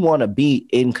 hey, we want to be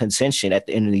in contention at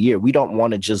the end of the year. We don't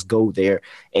want to just go there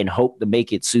and hope to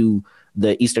make it to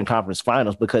the Eastern Conference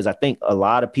Finals, because I think a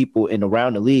lot of people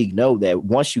around the league know that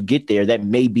once you get there, that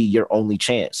may be your only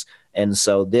chance. And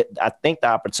so I think the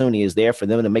opportunity is there for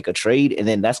them to make a trade, and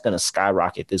then that's going to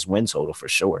skyrocket this win total for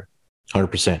sure.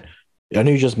 100%. I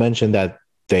know you just mentioned that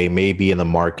they may be in the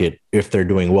market if they're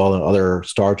doing well and other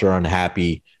stars are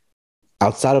unhappy.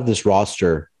 Outside of this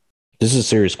roster, this is a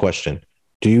serious question.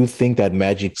 Do you think that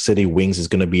Magic City Wings is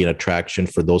going to be an attraction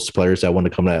for those players that want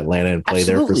to come to Atlanta and play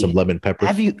Absolutely. There for some lemon pepper?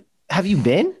 Have you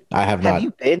been? I have not. Have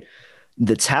you been?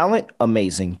 The talent,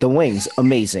 amazing. The wings,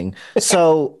 amazing.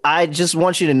 So I just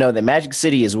want you to know that Magic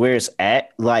City is where it's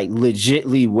at, like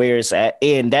legitly where it's at.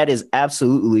 And that is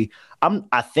absolutely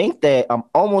I think that I'm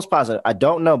almost positive. I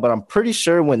don't know, but I'm pretty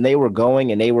sure when they were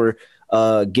going and they were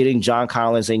getting John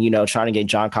Collins and, trying to get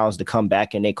John Collins to come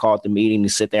back, and they called the meeting to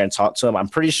sit there and talk to him, I'm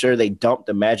pretty sure they dumped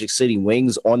the Magic City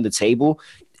Wings on the table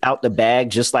out the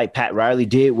bag, just like Pat Riley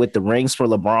did with the rings for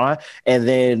LeBron. And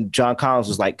then John Collins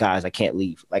was like, guys, I can't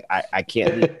leave. Like, I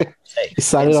can't leave. He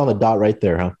signed it on the dot right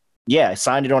there, huh? Yeah, I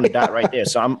signed it on the dot right there.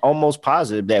 So I'm almost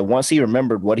positive that once he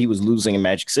remembered what he was losing in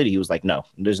Magic City, he was like, no,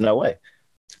 there's no way.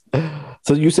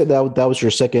 So you said that was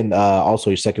your second, also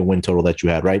your second win total that you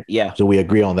had, right? Yeah. So we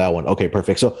agree on that one. Okay,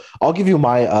 perfect. So I'll give you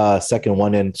my second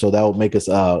one, and so that will make us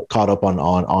caught up on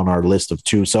our list of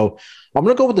 2. So I'm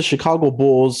gonna go with the Chicago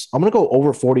Bulls. I'm gonna go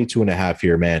over 42.5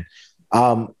 here, man.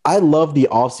 I love the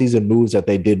offseason moves that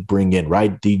they did bring in,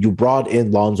 right? You brought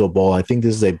in Lonzo Ball. I think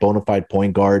this is a bona fide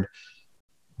point guard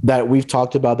that we've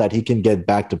talked about, that he can get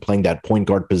back to playing that point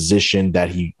guard position that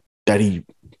he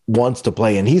wants to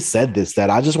play. And he said this, that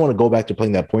I just want to go back to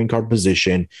playing that point guard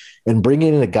position, and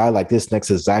bringing in a guy like this next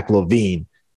to Zach LaVine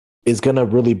is going to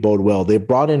really bode well. They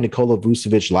brought in Nikola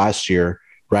Vucevic last year,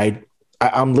 right?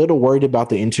 I'm a little worried about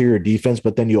the interior defense,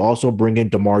 but then you also bring in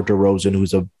DeMar DeRozan,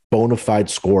 who's a bona fide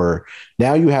scorer.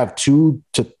 Now you have 2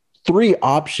 to 3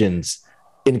 options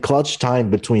in clutch time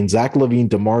between Zach LaVine,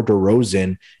 DeMar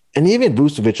DeRozan, and even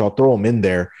Vucevic. I'll throw him in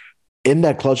there in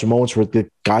that clutch moments for the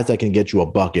guys that can get you a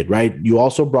bucket, right? You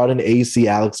also brought in AC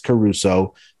Alex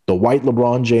Caruso, the white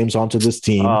LeBron James, onto this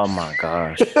team. Oh my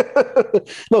gosh.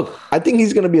 Look, I think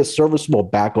he's going to be a serviceable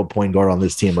backup point guard on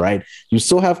this team, right? You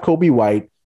still have Kobe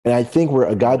White, and I think we're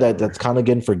a guy that's kind of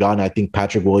getting forgotten. I think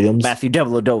Patrick Williams. Matthew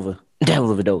Dellavedova.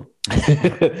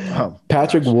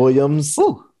 Patrick Williams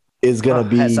is going to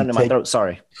be. I had something in my throat.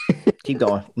 Sorry. Keep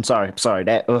going. I'm sorry.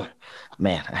 That.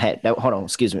 Man, I had that. Hold on.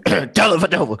 Excuse me.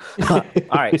 Dellavedova. All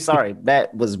right. Sorry.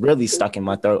 That was really stuck in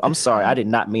my throat. I'm sorry. I did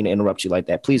not mean to interrupt you like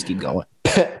that. Please keep going.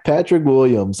 Patrick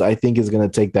Williams, I think, is going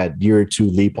to take that year or two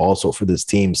leap also for this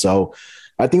team. So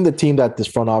I think the team that this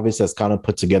front office has kind of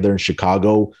put together in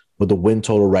Chicago with a win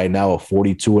total right now of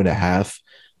 42.5,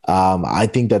 I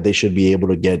think that they should be able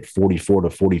to get 44 to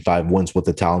 45 wins with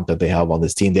the talent that they have on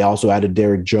this team. They also added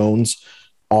Derrick Jones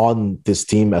on this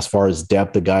team as far as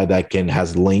depth, a guy that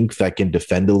has length, that can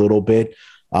defend a little bit.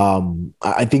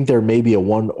 I think there may be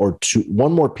one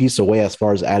more piece away as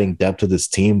far as adding depth to this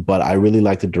team, but I really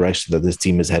like the direction that this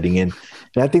team is heading in.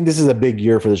 And I think this is a big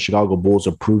year for the Chicago Bulls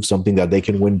to prove something, that they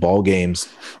can win ball games,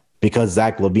 because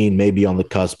Zach LaVine may be on the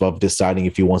cusp of deciding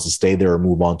if he wants to stay there or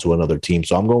move on to another team.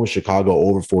 So I'm going with Chicago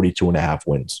over 42.5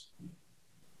 wins.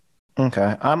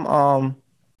 Okay. I know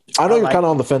you're kind of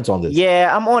on the fence on this.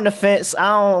 Yeah, I'm on the fence. I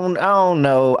don't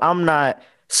know. I'm not.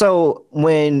 So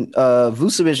when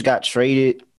Vucevic got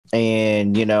traded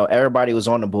and, everybody was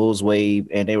on the Bulls wave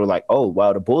and they were like, oh,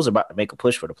 wow, the Bulls are about to make a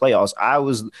push for the playoffs. I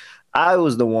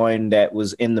was the one that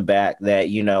was in the back that,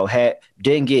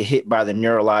 didn't get hit by the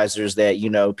neuralizers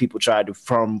that, people tried to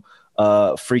from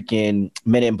freaking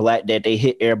Men in Black, that they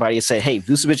hit everybody and said, hey,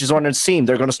 Vucevic is on their team.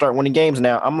 They're going to start winning games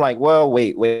now. I'm like, well,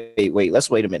 wait. Let's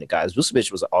wait a minute, guys.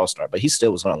 Vucevic was an all-star, but he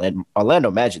still was on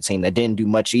Orlando Magic team that didn't do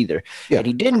much either. Yeah. And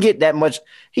he didn't get that much.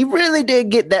 He really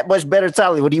didn't get that much better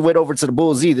talent when he went over to the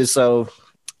Bulls either. So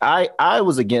I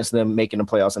was against them making the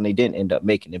playoffs, and they didn't end up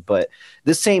making it. But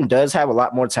this team does have a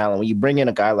lot more talent. When you bring in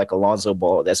a guy like Alonzo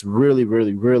Ball, that's really,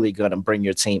 really, really going to bring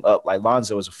your team up. Like,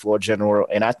 Lonzo is a floor general,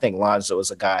 and I think Lonzo is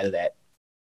a guy that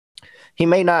he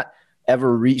may not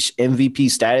ever reach MVP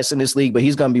status in this league, but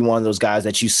he's going to be one of those guys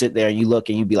that you sit there and you look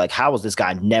and you be like, how is this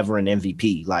guy never an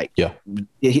MVP? Like, yeah,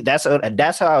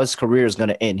 that's how his career is going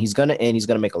to end. He's going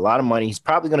to make a lot of money. He's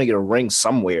probably going to get a ring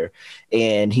somewhere.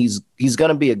 And he's going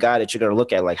to be a guy that you're going to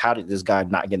look at like, how did this guy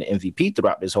not get an MVP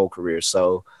throughout his whole career?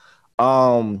 So,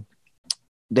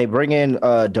 they bring in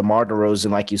DeMar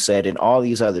DeRozan, like you said, and all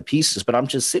these other pieces, but I'm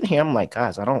just sitting here. I'm like,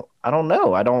 guys, I don't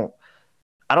know.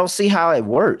 I don't see how it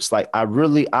works. Like, I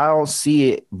don't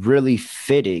see it really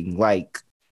fitting. Like,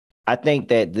 I think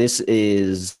that this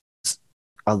is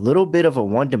a little bit of a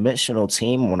one-dimensional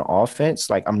team on offense.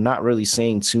 Like, I'm not really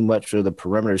seeing too much for the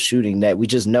perimeter shooting that we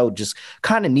just know just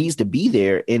kind of needs to be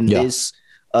there in this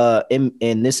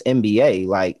in this NBA.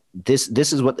 Like, this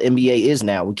is what the NBA is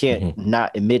now. We can't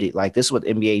not admit it. Like, this is what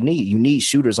the NBA need. You need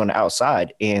shooters on the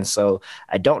outside. And so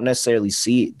I don't necessarily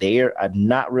see it there. I'm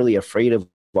not really afraid of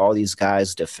all these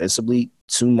guys defensively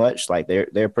too much. Like,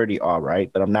 they're pretty all right,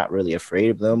 but I'm not really afraid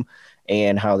of them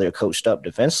and how they're coached up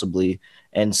defensively.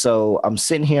 And so I'm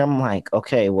sitting here, I'm like,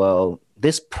 okay, well,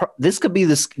 this could be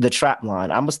the trap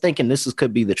line. I was thinking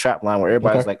could be the trap line where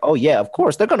everybody's like, oh yeah, of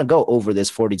course they're going to go over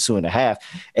this 42.5.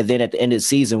 And then at the end of the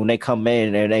season, when they come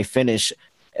in and they finish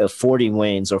 40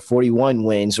 wins or 41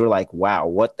 wins, we're like, wow,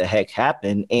 what the heck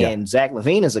happened? And Zach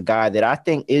LaVine is a guy that I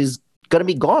think is going to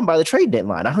be gone by the trade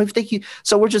deadline. I don't even think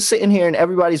so we're just sitting here and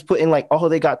everybody's putting like, oh,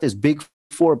 they got this big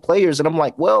 4 players. And I'm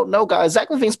like, well, no, guys, Zach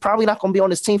LaVine's probably not going to be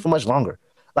on this team for much longer.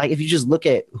 Like, if you just look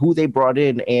at who they brought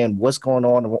in and what's going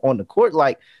on the court,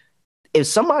 like, if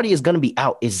somebody is going to be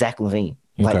out, it's Zach LaVine.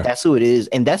 Like, that's who it is.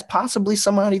 And that's possibly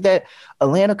somebody that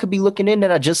Atlanta could be looking in.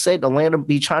 That I just said Atlanta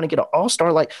be trying to get an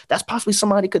all-star. Like, that's possibly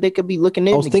somebody they could be looking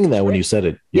in. I was thinking that when you said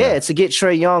it. Yeah, to get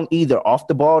Trae Young either off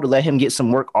the ball, to let him get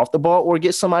some work off the ball, or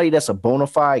get somebody that's a bona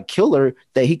fide killer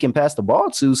that he can pass the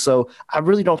ball to. So I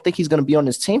really don't think he's going to be on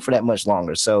this team for that much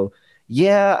longer. So,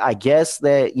 yeah, I guess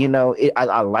that,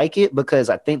 I like it because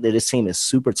I think that this team is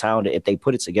super talented. If they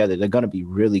put it together, they're going to be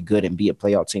really good and be a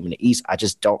playoff team in the East. I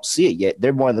just don't see it yet.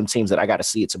 They're one of them teams that I got to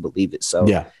see it to believe it. So,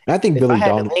 yeah, I think Billy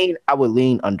Donovan, I would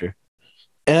lean under.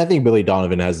 And I think Billy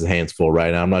Donovan has his hands full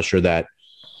right now. I'm not sure that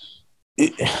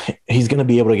he's going to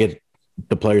be able to get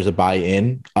the players to buy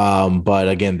in. But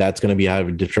again, that's going to be how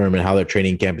to determine how their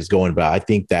training camp is going. But I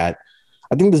think that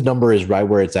I think this number is right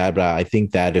where it's at, but I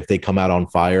think that if they come out on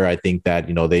fire, I think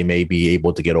that, they may be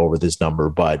able to get over this number.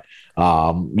 But,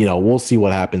 we'll see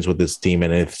what happens with this team.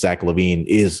 And if Zach LaVine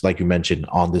is, like you mentioned,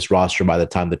 on this roster by the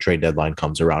time the trade deadline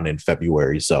comes around in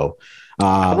February. So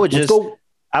I would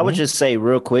just say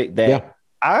real quick that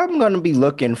I'm going to be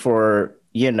looking for,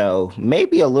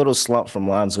 maybe a little slump from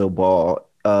Lonzo Ball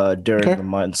during the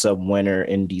months of winter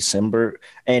in December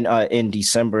and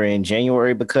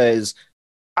January, because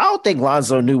I don't think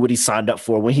Lonzo knew what he signed up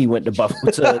for when he went to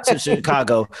Buffalo to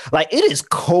Chicago. Like, it is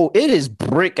cold. It is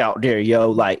brick out there,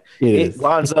 yo. Like,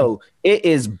 Lonzo, it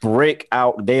is brick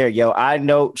out there, yo. I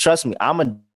know. Trust me, I'm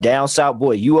a down south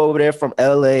boy. You over there from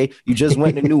LA. You just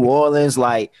went to New Orleans.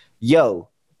 Like, yo,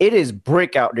 it is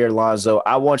brick out there, Lonzo.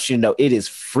 I want you to know it is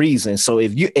freezing. So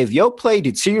if your play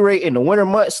deteriorate in the winter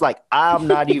months, like, I'm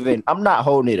not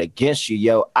holding it against you,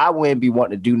 yo. I wouldn't be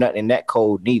wanting to do nothing in that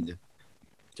cold neither.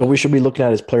 So we should be looking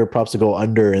at his player props to go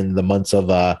under in the months of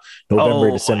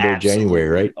November, December, absolutely. January,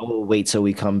 right? Oh, wait till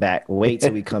we come back. Wait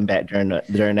till we come back during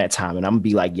that time. And I'm going to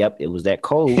be like, yep, it was that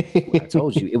cold. I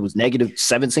told you. It was negative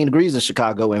 17 degrees in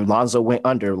Chicago, and Lonzo went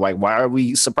under. Like, why are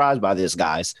we surprised by this,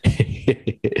 guys?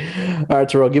 All right,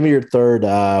 Terrell, give me your third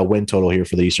win total here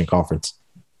for the Eastern Conference.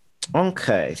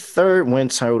 Okay, third win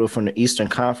total from the Eastern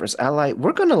Conference.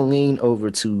 We're going to lean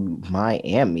over to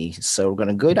Miami. So we're going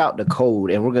to get out the cold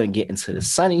and we're going to get into the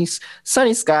sunny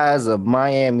skies of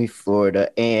Miami,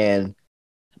 Florida. And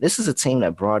this is a team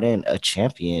that brought in a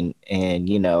champion and,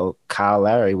 Kyle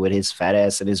Lowry with his fat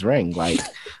ass in his ring. Like, he's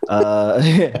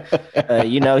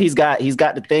got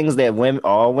the things that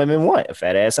all women want, a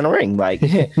fat ass in a ring. Like,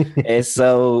 and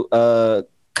so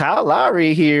Kyle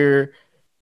Lowry here,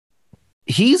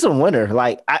 he's a winner.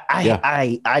 Like,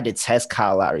 I detest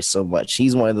Kyle Lowry so much.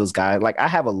 He's one of those guys. Like, I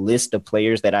have a list of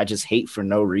players that I just hate for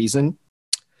no reason.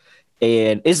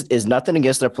 And it's nothing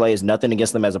against their play. It's nothing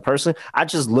against them as a person. I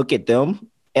just look at them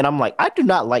and I'm like, I do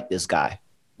not like this guy.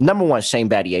 Number one, Shane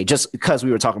Battier. Just because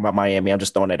we were talking about Miami, I'm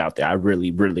just throwing it out there. I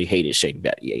really, really hated Shane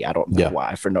Battier. I don't know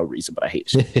why, for no reason, but I hate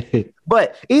Shane.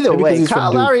 But either way,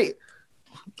 Kyle Lowry.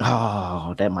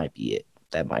 Oh, that might be it.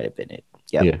 That might have been it.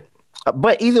 Yep. Yeah.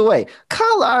 But either way,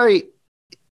 Kyle Lowry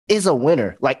is a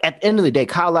winner. Like, at the end of the day,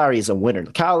 Kyle Lowry is a winner.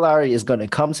 Kyle Lowry is going to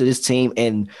come to this team,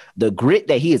 and the grit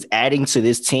that he is adding to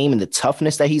this team and the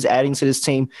toughness that he's adding to this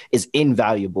team is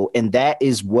invaluable. And that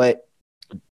is what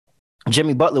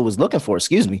Jimmy Butler was looking for.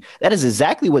 That is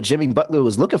exactly what Jimmy Butler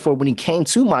was looking for when he came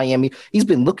to Miami. He's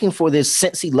been looking for this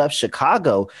since he left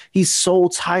Chicago. He's so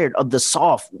tired of the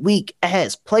soft, weak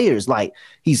ass players. Like,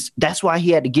 that's why he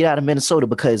had to get out of Minnesota,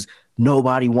 because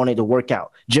nobody wanted to work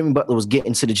out. Jimmy Butler was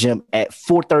getting to the gym at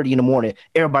 4:30 in the morning.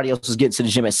 Everybody else was getting to the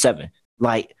gym at 7.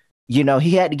 Like, he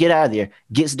had to get out of there.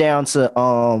 Gets down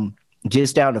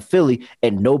to Philly,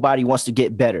 and nobody wants to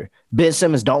get better. Ben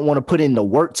Simmons don't want to put in the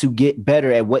work to get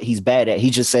better at what he's bad at. He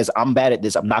just says, I'm bad at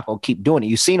this. I'm not going to keep doing it.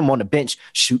 You've seen him on the bench,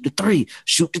 shoot the three.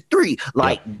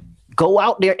 Like, go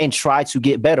out there and try to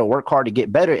get better, work hard to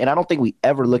get better. And I don't think we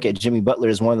ever look at Jimmy Butler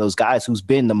as one of those guys who's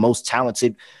been the most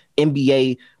talented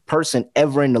NBA person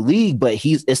ever in the league, but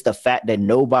it's the fact that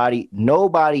nobody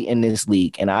in this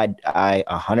league, and I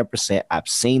 100%, I've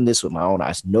seen this with my own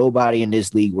eyes, nobody in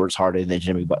this league works harder than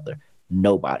Jimmy Butler.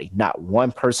 Nobody, not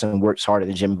one person works harder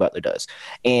than Jimmy Butler does.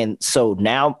 And so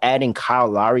now adding Kyle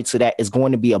Lowry to that is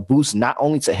going to be a boost, not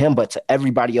only to him, but to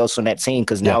everybody else on that team.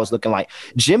 Because now it's looking like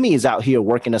Jimmy is out here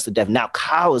working us to death. Now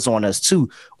Kyle is on us too.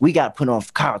 We got to put on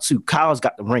Kyle too. Kyle's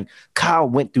got the ring. Kyle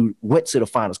went to the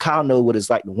finals. Kyle knows what it's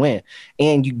like to win.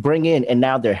 And you bring in, and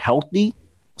now they're healthy.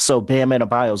 So Bam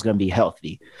Adebayo is going to be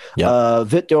healthy.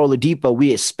 Victor Oladipo,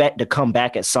 we expect to come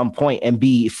back at some point and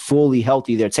be fully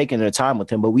healthy. They're taking their time with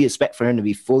him, but we expect for him to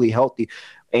be fully healthy.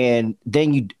 And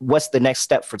then what's the next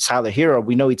step for Tyler Hero?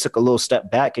 We know he took a little step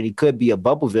back and he could be a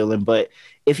bubble villain, but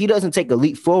if he doesn't take a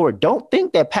leap forward, don't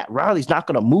think that Pat Riley's not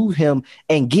going to move him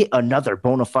and get another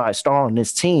bona fide star on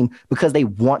this team because they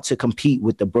want to compete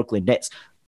with the Brooklyn Nets.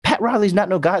 Pat Riley's not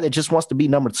no guy that just wants to be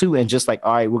number 2 and just like,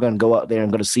 all right, we're going to go out there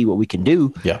and going to see what we can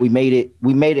do. Yeah. We made it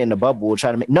in the bubble. We'll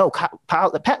try to make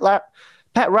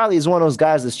Pat Riley is one of those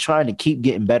guys that's trying to keep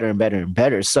getting better and better and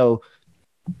better. So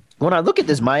when I look at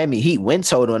this Miami Heat win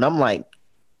total and I'm like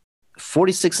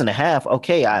 46.5,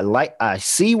 okay, I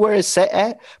see where it's set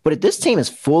at, but if this team is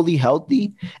fully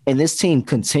healthy and this team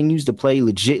continues to play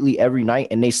legitly every night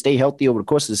and they stay healthy over the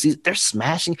course of the season, they're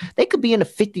smashing. They could be in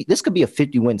this could be a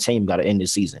 50-win team by the end of the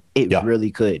season. It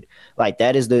really could. Like,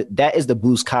 that is the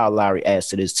boost Kyle Lowry adds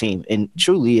to this team, and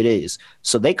truly it is.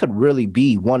 So they could really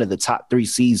be one of the top 3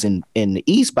 seeds in the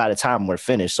East by the time we're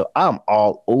finished. So I'm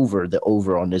all over the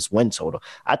over on this win total.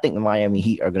 I think the Miami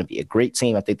Heat are going to be a great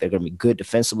team. I think they're going to be good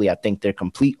defensively. I think they're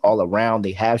complete all around.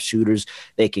 They have shooters.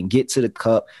 They can get to the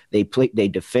cup. They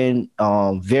defend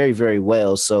very, very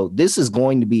well. So this is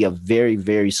going to be a very,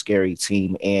 very scary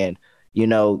team. And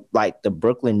like the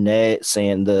Brooklyn Nets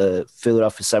and the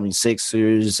Philadelphia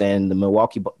 76ers and the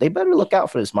Milwaukee, they better look out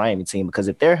for this Miami team, because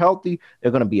if they're healthy,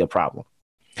 they're going to be a problem.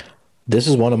 This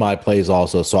is one of my plays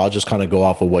also, so I'll just kind of go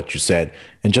off of what you said.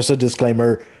 And just a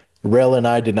disclaimer, Rail and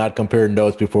I did not compare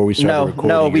notes before we started recording.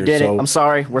 No, we didn't. So. I'm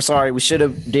sorry. We're sorry. We should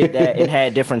have did that and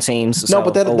had different teams. No,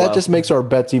 but that just makes our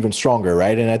bets even stronger,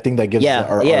 right? And I think that gives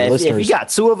our listeners... If you got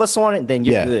 2 of us on it, then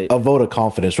you're good. A vote of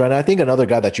confidence, right? And I think another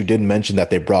guy that you didn't mention that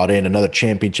they brought in, another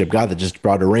championship guy that just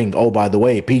brought a ring. Oh, by the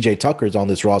way, PJ Tucker's on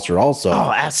this roster also.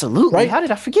 Oh, absolutely. Right? How did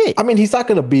I forget? I mean, he's not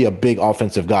going to be a big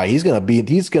offensive guy. He's going to be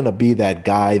that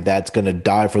guy that's going to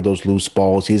die for those loose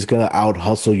balls. He's going to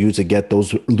out-hustle you to get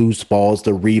those loose balls,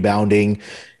 the rebounding.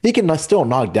 He can still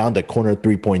knock down the corner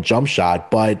 3-point jump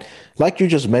shot, but like you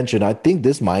just mentioned, I think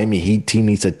this Miami Heat team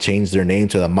needs to change their name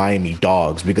to the Miami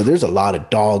Dogs, because there's a lot of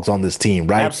dogs on this team,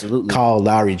 right? Absolutely. Kyle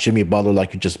Lowry, Jimmy Butler,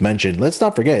 like you just mentioned. Let's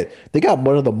not forget they got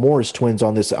one of the Morris twins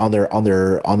on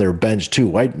their bench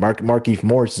too, right? Markieff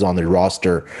Morris is on their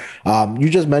roster. You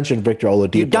just mentioned Victor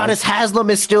Oladipo. Udonis Haslem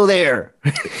is still there,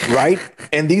 right?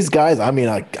 And these guys, I mean,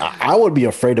 I would be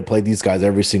afraid to play these guys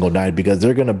every single night, because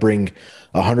they're going to bring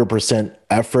 100%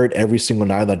 effort every single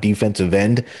night on the defensive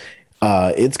end.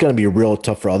 It's going to be real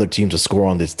tough for other teams to score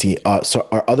on this team,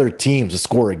 or other teams to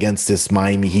score against this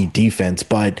Miami Heat defense.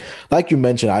 But like you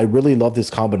mentioned, I really love this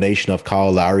combination of Kyle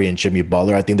Lowry and Jimmy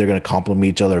Butler. I think they're going to complement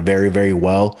each other very, very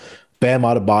well. Bam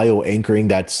Adebayo anchoring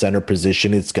that center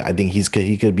position. I think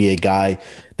he could be a guy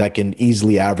that can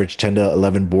easily average 10 to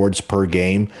 11 boards per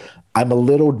game. I'm a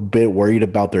little bit worried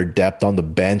about their depth on the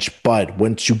bench, but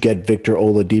once you get Victor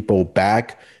Oladipo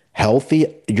back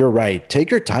healthy, you're right. Take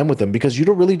your time with him, because you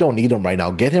really don't need him right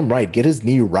now. Get him right. Get his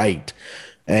knee right.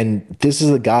 And this is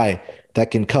a guy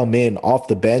that can come in off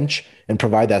the bench and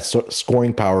provide that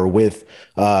scoring power with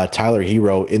Tyler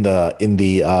Hero in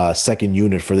the second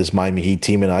unit for this Miami Heat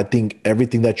team. And I think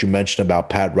everything that you mentioned about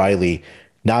Pat Riley,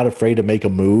 not afraid to make a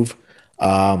move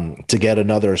to get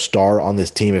another star on this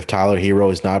team if Tyler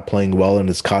Hero is not playing well and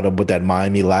is caught up with that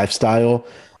Miami lifestyle.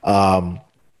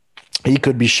 He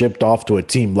could be shipped off to a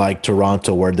team like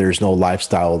Toronto where there's no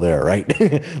lifestyle there,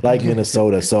 right? Like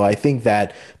Minnesota. So I think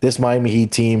that this Miami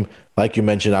Heat team, like you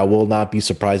mentioned, I will not be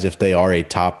surprised if they are a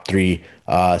top 3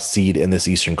 seed in this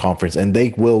Eastern Conference, and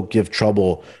they will give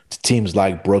trouble to teams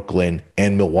like Brooklyn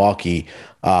and Milwaukee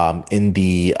in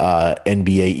the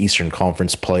NBA Eastern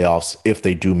Conference playoffs if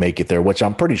they do make it there, which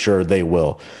I'm pretty sure they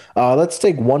will. Let's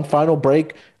take one final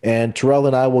break, and Terrell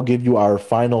and I will give you our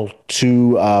final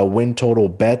 2 win total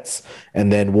bets,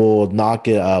 and then we'll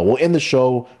we'll end the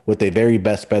show with a very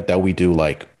best bet that we do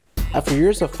like. After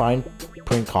years of fine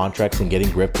print contracts and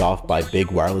getting ripped off by big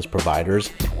wireless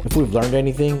providers, if we've learned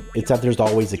anything, it's that there's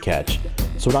always a catch.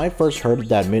 So when I first heard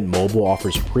that Mint Mobile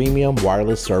offers premium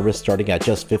wireless service starting at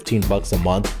just $15 a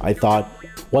month, I thought,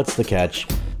 what's the catch?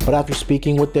 But after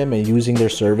speaking with them and using their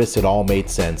service, it all made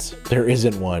sense. There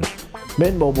isn't one.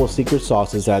 Mint Mobile's secret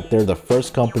sauce is that they're the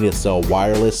first company to sell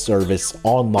wireless service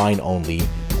online only.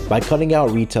 By cutting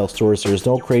out retail stores, there's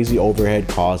no crazy overhead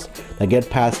costs that get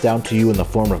passed down to you in the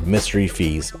form of mystery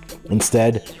fees.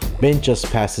 Instead, Mint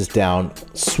just passes down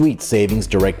sweet savings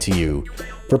direct to you.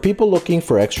 For people looking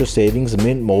for extra savings,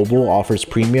 Mint Mobile offers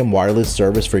premium wireless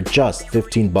service for just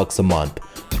 $15 a month.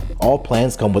 All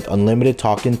plans come with unlimited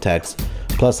talk and text,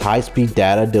 plus high-speed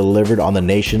data delivered on the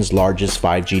nation's largest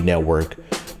 5G network.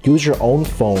 Use your own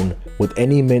phone with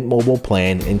any Mint Mobile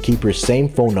plan and keep your same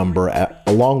phone number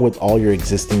along with all your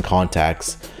existing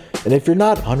contacts. And if you're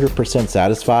not 100%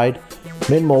 satisfied,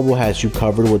 Mint Mobile has you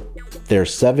covered with their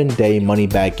 7-day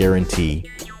money-back guarantee.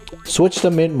 Switch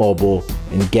to Mint Mobile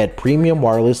and get premium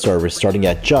wireless service starting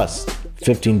at just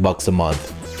 $15 a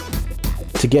month.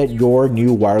 To get your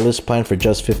new wireless plan for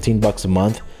just $15 a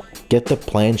month, get the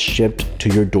plan shipped to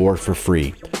your door for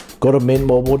free. Go to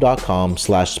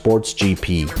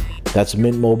mintmobile.com/sportsgp. That's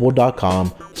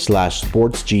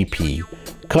mintmobile.com/sportsgp.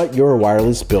 Cut your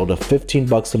wireless bill to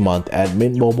 $15 a month at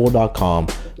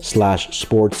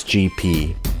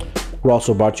mintmobile.com/sportsgp. We're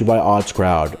also brought to you by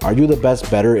OddsCrowd. Are you the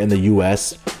best bettor in the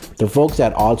US? The folks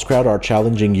at OddsCrowd are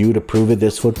challenging you to prove it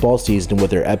this football season with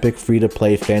their epic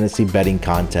free-to-play fantasy betting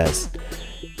contest.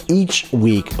 Each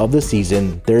week of the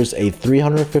season, there's a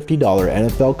 $350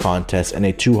 NFL contest and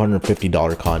a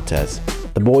 $250 contest.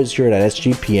 The boys here at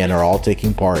SGPN are all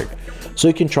taking part. so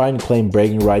you can try and claim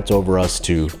bragging rights over us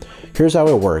too. Here's how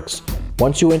it works.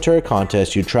 Once you enter a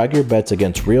contest, you track your bets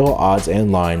against real odds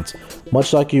and lines,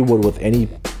 much like you would with any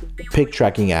pick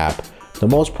tracking app. The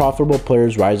most profitable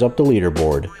players rise up the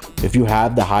leaderboard. If you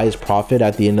have the highest profit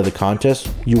at the end of the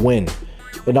contest, you win.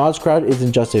 And OddsCrowd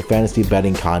isn't just a fantasy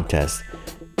betting contest.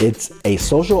 It's a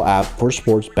social app for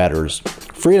sports bettors.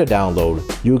 Free to download.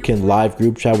 You can live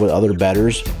group chat with other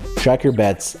bettors, track your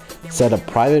bets, set up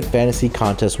private fantasy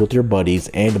contests with your buddies,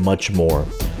 and much more.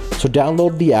 So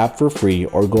download the app for free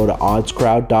or go to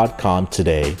oddscrowd.com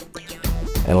today.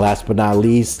 And last but not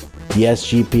least, the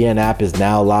SGPN app is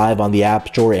now live on the App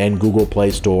Store and Google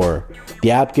Play Store.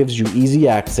 The app gives you easy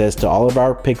access to all of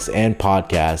our picks and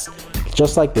podcasts,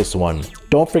 just like this one.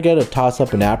 Don't forget to toss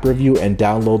up an app review and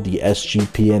download the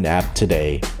SGPN app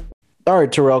today. All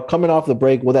right, Terrell, coming off the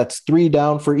break, well, that's 3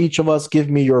 down for each of us. Give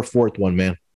me your 4th one,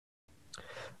 man.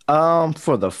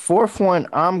 For the 4th one,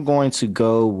 I'm going to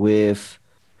go with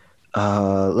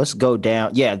let's go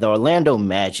down. Yeah, the Orlando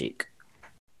Magic.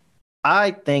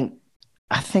 I think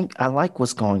I like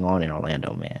what's going on in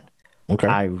Orlando, man. Okay.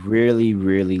 I really,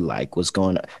 really like what's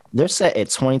going on. They're set at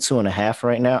 22.5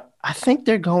 right now. I think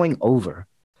they're going over.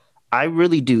 I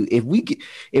really do. If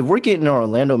we're getting an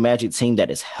Orlando Magic team that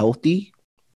is healthy,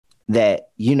 that,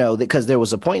 you know, because there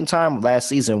was a point in time last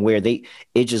season where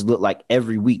it just looked like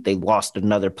every week they lost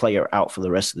another player out for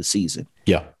the rest of the season.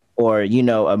 Yeah. Or, you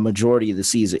know, a majority of the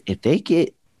season. If they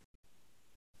get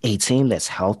a team that's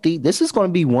healthy, this is going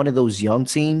to be one of those young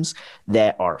teams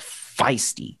that are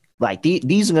feisty. Like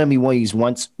these are going to be one of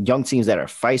these young teams that are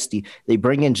feisty. They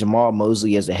bring in Jamal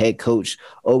Mosley as the head coach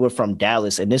over from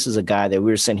Dallas. And this is a guy that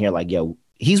we were sitting here like, yo,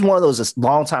 he's one of those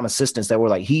longtime assistants that were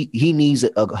like, he needs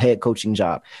a head coaching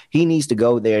job. He needs to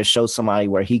go there and show somebody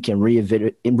where he can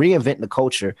reinvent the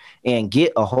culture and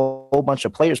get a whole bunch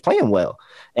of players playing well.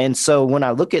 And so when I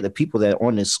look at the people that are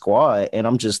on this squad, and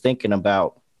I'm just thinking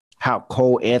about how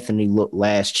Cole Anthony looked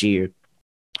last year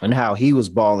and how he was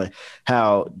balling,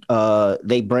 how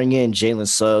they bring in Jalen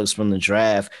Suggs from the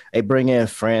draft. They bring in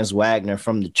Franz Wagner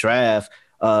from the draft.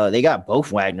 They got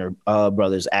both Wagner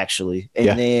brothers, actually.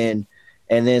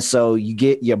 And then so you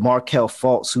get your Markelle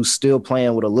Fultz, who's still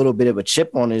playing with a little bit of a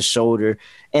chip on his shoulder,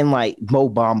 and like Mo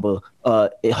Bamba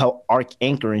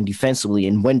anchoring defensively,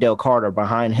 and Wendell Carter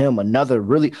behind him. Another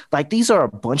really, like, these are a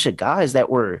bunch of guys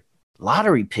that were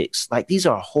lottery picks. Like, these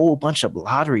are a whole bunch of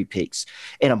lottery picks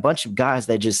and a bunch of guys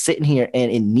that just sitting here,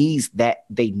 and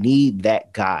they need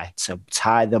that guy to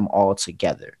tie them all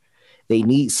together. They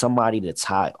need somebody to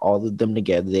tie all of them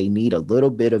together. They need a little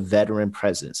bit of veteran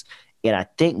presence. And I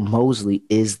think Mosley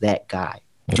is that guy.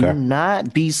 Okay. Do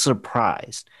not be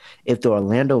surprised if the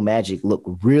Orlando Magic look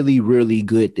really, really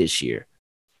good this year.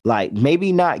 Like,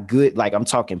 maybe not good, like I'm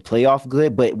talking playoff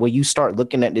good, but when you start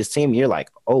looking at this team, you're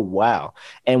like, oh, wow.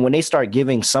 And when they start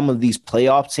giving some of these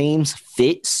playoff teams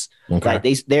fits, like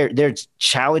they're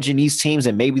challenging these teams,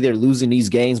 and maybe they're losing these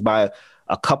games by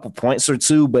a couple points or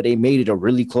two, but they made it a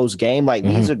really close game. Like,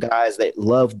 these are guys that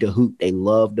love to hoop. They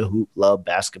love to hoop, love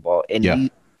basketball.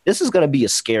 And this is going to be a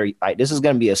scary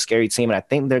team. And I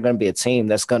think they're going to be a team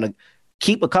that's going to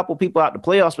keep a couple people out the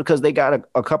playoffs because they got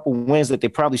a couple wins that they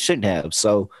probably shouldn't have.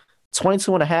 So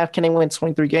 22.5, can they win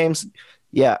 23 games?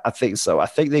 Yeah, I think so. I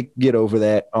think they get over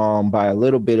that by a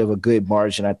little bit of a good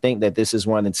margin. I think that this is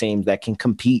one of the teams that can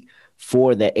compete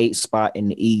for the 8th spot in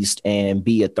the East and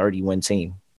be a 30-win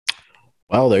team.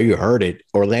 Well, there you heard it.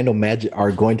 Orlando Magic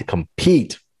are going to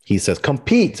compete. He says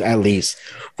compete at least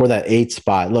for that 8th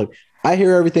spot. Look, I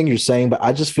hear everything you're saying, but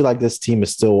I just feel like this team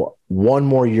is still one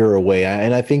more year away.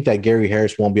 And I think that Gary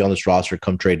Harris won't be on this roster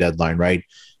come trade deadline, right?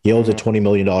 He owes a $20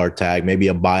 million tag, maybe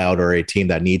a buyout or a team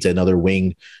that needs another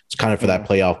wing. It's kind of for that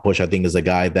playoff push, I think, is a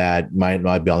guy that might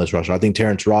not be on this roster. I think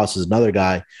Terrence Ross is another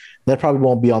guy that probably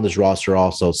won't be on this roster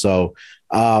also. So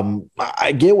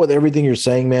I get with everything you're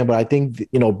saying, man, but I think,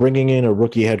 bringing in a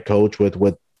rookie head coach with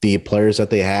the players that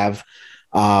they have,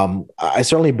 I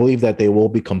certainly believe that they will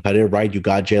be competitive, right? You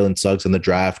got Jalen Suggs in the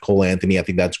draft, Cole Anthony. I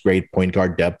think that's great point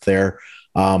guard depth there.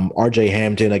 RJ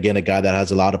Hampton, again, a guy that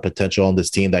has a lot of potential on this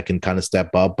team that can kind of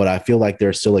step up, but I feel like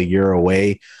they're still a year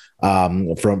away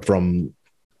from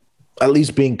at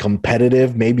least being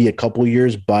competitive, maybe a couple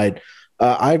years. But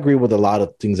I agree with a lot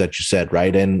of things that you said,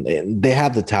 right? And they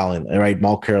have the talent, right?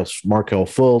 Markelle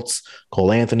Fultz,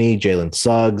 Cole Anthony, Jalen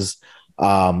Suggs,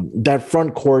 that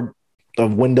front court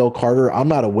of Wendell Carter. I'm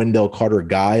not a Wendell Carter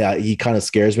guy. He kind of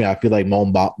scares me. I feel like Mo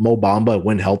Bamba,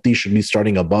 when healthy, should be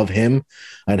starting above him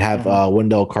and have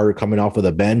Wendell Carter coming off of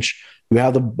the bench. You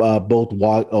have the both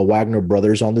Wagner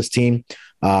brothers on this team.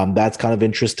 That's kind of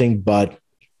interesting, but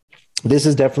this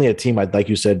is definitely a team, like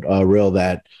you said, Real,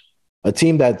 that a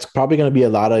team that's probably going to be a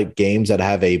lot of games that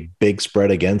have a big spread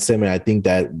against them. And I think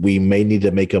that we may need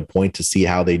to make a point to see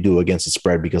how they do against the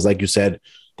spread, because like you said,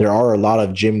 there are a lot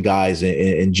of gym guys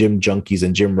and gym junkies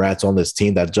and gym rats on this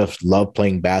team that just love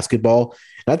playing basketball.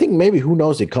 And I think maybe, who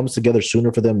knows, it comes together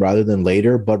sooner for them rather than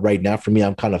later. But right now, for me,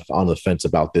 I'm kind of on the fence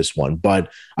about this one.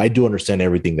 But I do understand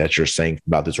everything that you're saying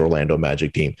about this Orlando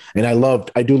Magic team. And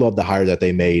I do love the hire that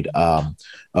they made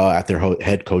at their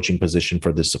head coaching position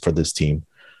for this team.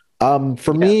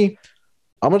 For me,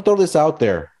 I'm going to throw this out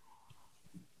there.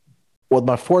 With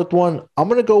my fourth one, I'm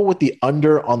going to go with the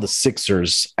under on the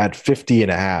Sixers at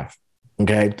 50.5.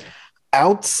 Okay.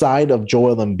 Outside of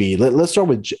Joel Embiid, let's start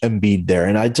with Embiid there.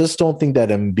 And I just don't think that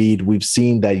Embiid, we've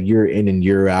seen that year in and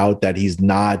year out, that he's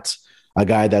not a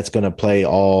guy that's going to play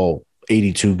all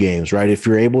 82 games, right? If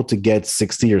you're able to get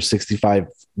 60 or 65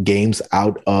 games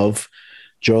out of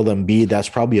Joel Embiid, that's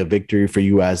probably a victory for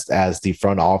you as the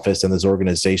front office and this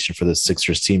organization for the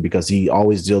Sixers team, because he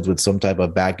always deals with some type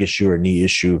of back issue or knee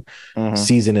issue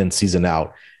season in, season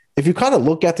out. If you kind of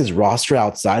look at this roster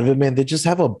outside of it, man, they just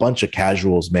have a bunch of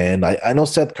casuals, man. I know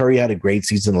Seth Curry had a great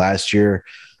season last year.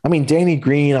 I mean, Danny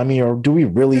Green, or do we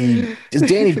really – is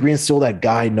Danny Green still that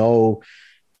guy? No.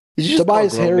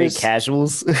 Tobias Harris –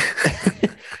 casuals.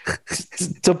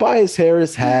 Tobias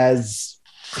Harris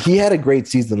he had a great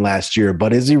season last year,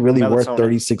 but is he really worth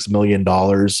 $36 million?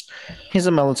 He's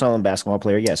a melatonin basketball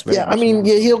player, yes. Yeah,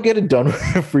 he'll get it done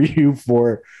for you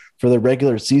for the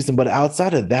regular season. But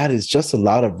outside of that, it's just a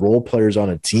lot of role players on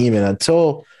a team. And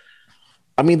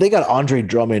they got Andre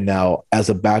Drummond now as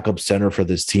a backup center for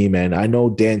this team. And I know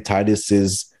Dan Titus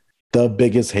is the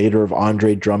biggest hater of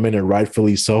Andre Drummond, and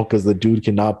rightfully so, because the dude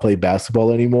cannot play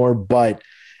basketball anymore. But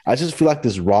I just feel like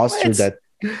this roster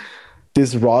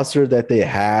that they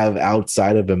have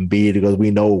outside of Embiid, because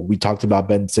we talked about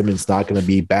Ben Simmons not going to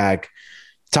be back.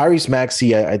 Tyrese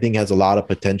Maxey, I think, has a lot of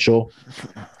potential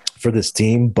for this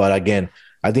team. But again,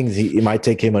 I think it might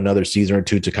take him another season or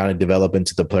two to kind of develop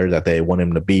into the player that they want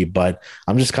him to be. But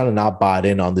I'm just kind of not bought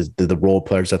in on the role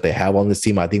players that they have on this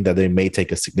team. I think that they may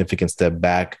take a significant step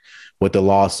back with the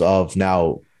loss of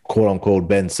now, quote unquote,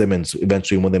 Ben Simmons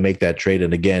eventually when they make that trade.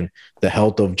 And again, the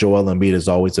health of Joel Embiid is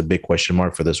always a big question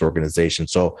mark for this organization.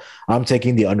 So I'm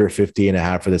taking the under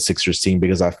 50.5 for the Sixers team,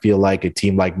 because I feel like a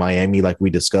team like Miami, like we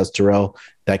discussed, Terrell,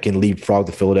 that can leapfrog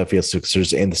the Philadelphia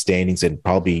Sixers in the standings, and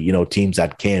probably, teams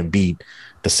that can beat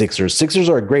the Sixers. Sixers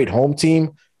are a great home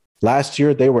team. Last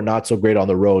year, they were not so great on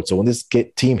the road. So when this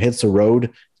team hits the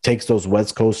road, takes those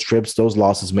West Coast trips, those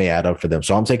losses may add up for them.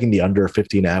 So I'm taking the under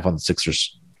 50.5 on the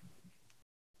Sixers.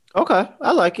 Okay,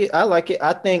 I like it.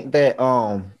 I think that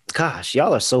gosh,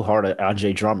 y'all are so hard at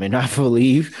RJ Drummond, I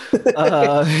believe.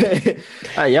 Y'all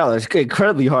are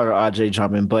incredibly hard at RJ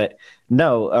Drummond, but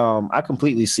no, I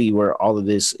completely see where all of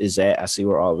this is at. I see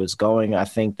where all of it's going. I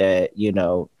think that,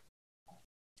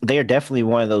 they are definitely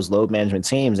one of those load management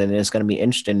teams, and it's going to be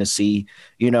interesting to see,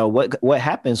 what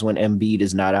happens when Embiid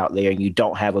is not out there and you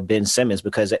don't have a Ben Simmons,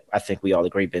 because I think we all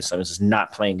agree Ben Simmons is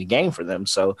not playing the game for them.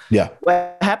 So yeah,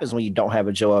 what happens when you don't have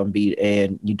a Joel Embiid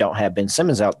and you don't have Ben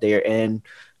Simmons out there? And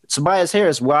Tobias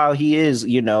Harris, while he is,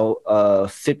 a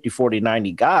 50, 40,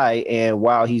 90 guy, and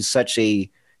while he's such a,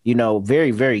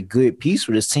 very, very good piece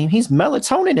for this team, he's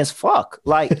melatonin as fuck.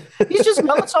 Like, he's just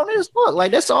melatonin as fuck.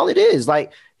 Like, that's all it is.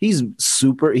 Like, he's a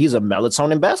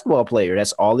melatonin basketball player.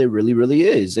 That's all it really, really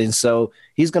is. And so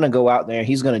he's going to go out there and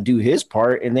he's going to do his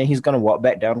part, and then he's going to walk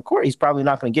back down the court. He's probably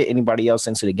not going to get anybody else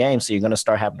into the game. So you're going to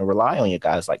start having to rely on your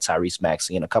guys like Tyrese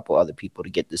Maxey and a couple other people to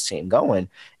get this team going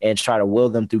and try to will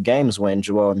them through games when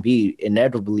Joel Embiid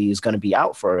inevitably is going to be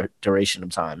out for a duration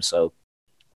of time. So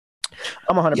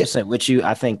I'm 100% with you.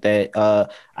 I think that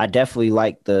I definitely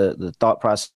like the thought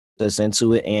process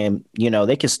into it, and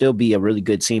they can still be a really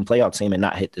good team, playoff team, and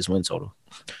not hit this win total.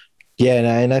 Yeah,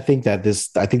 and I think that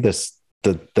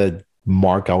the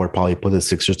mark I would probably put the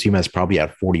Sixers team as probably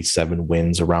at 47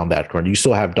 wins, around that corner. You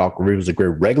still have Doc Rivers, a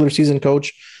great regular season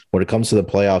coach. When it comes to the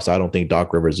playoffs, I don't think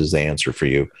Doc Rivers is the answer for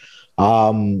you.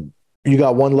 You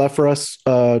got one left for us,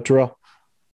 Terrell?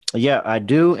 Yeah, I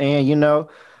do, and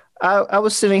I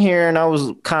was sitting here and I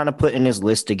was kind of putting this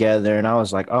list together, and I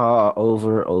was like,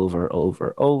 over.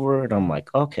 And I'm like,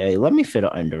 okay, let me fit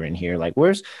an under in here. Like,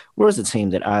 where's the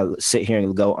team that I sit here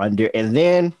and go under? And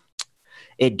then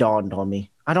it dawned on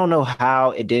me. I don't know how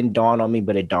it didn't dawn on me,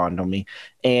 but it dawned on me.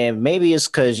 And maybe it's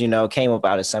because, came up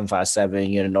out of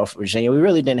 757, North Virginia. We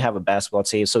really didn't have a basketball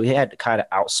team. So we had to kind of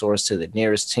outsource to the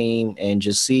nearest team and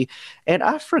just see. And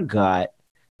I forgot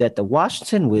that the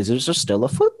Washington Wizards are still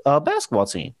a basketball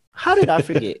team. How did I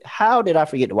forget?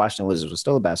 The Washington Wizards were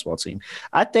still a basketball team?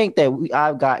 I think that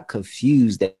I got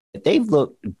confused that they've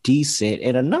looked decent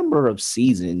in a number of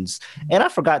seasons. And I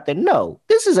forgot that, no,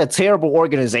 this is a terrible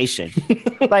organization.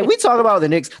 Like, we talk about the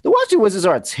Knicks, the Washington Wizards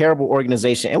are a terrible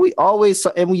organization. And we always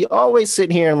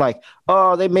sit here and like,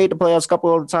 oh, they made the playoffs a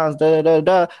couple of times.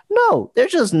 No, they're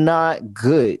just not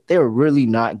good. They're really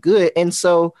not good. And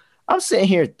so I'm sitting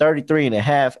here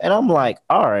 33.5, and I'm like,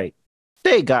 all right,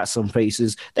 they got some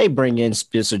faces. They bring in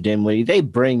Spencer Dinwiddie. They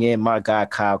bring in my guy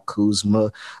Kyle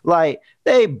Kuzma. Like,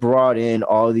 they brought in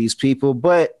all these people,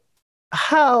 but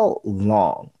how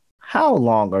long? How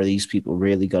long are these people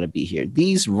really going to be here?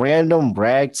 These random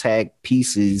ragtag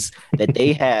pieces that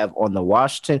they have on the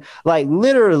Washington, like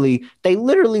they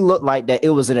literally look like that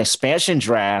it was an expansion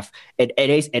draft, and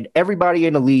everybody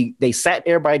in the league, they sat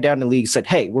everybody down in the league, said,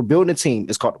 hey, we're building a team.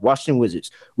 It's called the Washington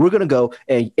Wizards. We're going to go,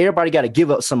 and everybody got to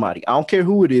give up somebody. I don't care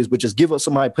who it is, but just give up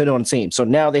somebody, put it on a team. So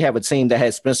now they have a team that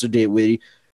has Spencer Dinwiddie,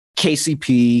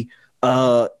 KCP,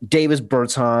 Davis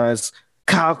Bertans,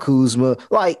 Kyle Kuzma,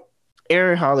 like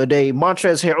Aaron Holiday,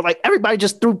 Montrezl Harrell, like everybody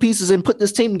just threw pieces and put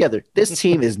this team together. This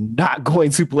team is not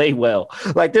going to play well.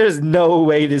 Like, there's no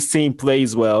way this team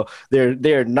plays well.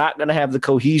 They're not going to have the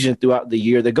cohesion throughout the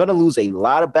year. They're going to lose a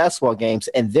lot of basketball games,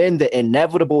 and then the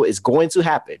inevitable is going to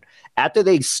happen. After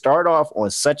they start off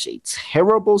on such a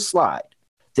terrible slide,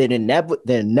 the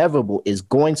inevitable is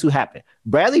going to happen.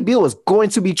 Bradley Beal is going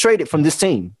to be traded from this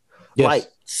team. Yes, like,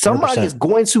 somebody 100%. Is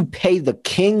going to pay the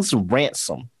king's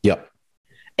ransom. Yep.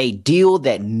 A deal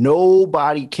that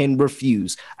nobody can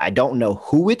refuse. I don't know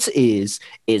who it is.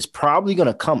 It's probably going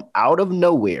to come out of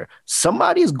nowhere.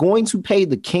 Somebody is going to pay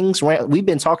the king's ransom. We've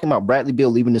been talking about Bradley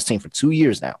Beal leaving this team for 2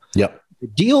 years now. Yep. The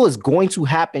deal is going to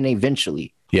happen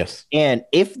eventually. Yes. And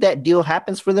if that deal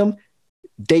happens for them,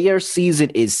 their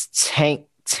season is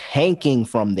tanking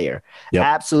from there. Yep.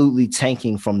 Absolutely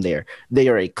tanking from there. They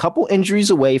are a couple injuries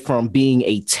away from being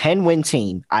a 10-win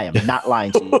team. I am not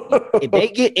lying to you. If they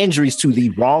get injuries to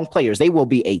the wrong players, they will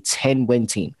be a 10-win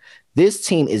team. This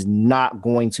team is not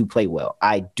going to play well.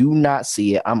 I do not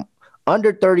see it. I'm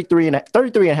under 33 and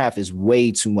a half is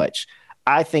way too much.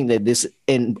 I think that this,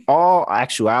 in all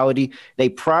actuality, they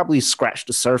probably scratched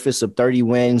the surface of 30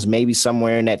 wins, maybe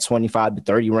somewhere in that 25 to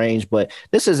 30 range. But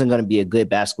this isn't going to be a good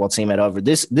basketball team at all.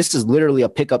 This is literally a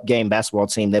pickup game basketball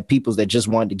team that people that just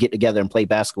wanted to get together and play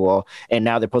basketball, and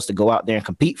now they're supposed to go out there and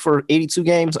compete for 82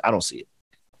 games. I don't see it.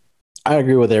 I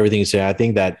agree with everything you say. I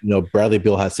think that, Bradley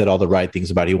Beal has said all the right things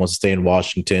about he wants to stay in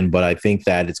Washington, but I think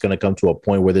that it's going to come to a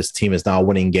point where this team is not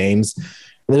winning games.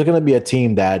 There's going to be a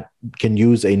team that can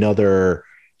use another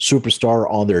superstar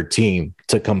on their team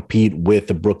to compete with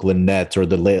the Brooklyn Nets or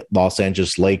the Los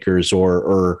Angeles Lakers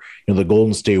or the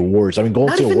Golden State Warriors. I mean,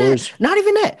 Golden State Warriors. Not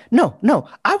even that. No.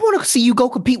 I want to see you go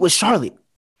compete with Charlotte.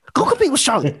 Go compete with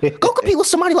Charlotte. Go compete with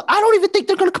somebody. I don't even think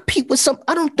they're going to compete with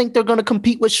I don't think they're going to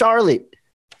compete with Charlotte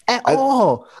at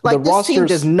all. Like, this team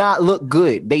does not look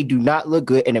good. They do not look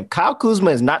good. And if Kyle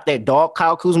Kuzma is not that dog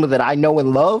Kyle Kuzma that I know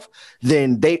and love,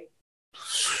 then they.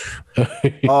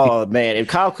 Oh man, if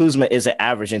Kyle Kuzma isn't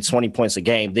averaging 20 points a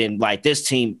game, then like this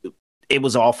team, it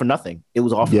was all for nothing. It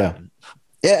was all for nothing.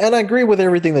 Yeah, and I agree with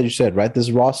everything that you said, right?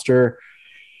 This roster,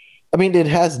 I mean, it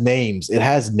has names. It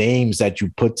has names that you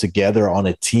put together on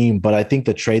a team, but I think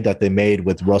the trade that they made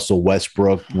with Russell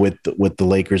Westbrook with the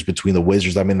Lakers between the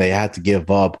Wizards, I mean, they had to give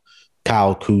up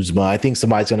Kyle Kuzma. I think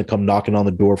somebody's going to come knocking on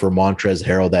the door for Montrezl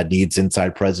Harrell that needs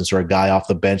inside presence, or a guy off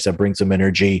the bench that brings some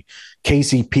energy.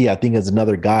 KCP, I think, is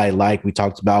another guy, like we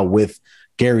talked about with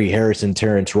Gary Harrison,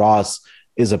 Terrence Ross,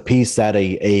 is a piece that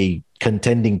a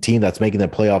contending team that's making the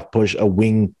playoff push, a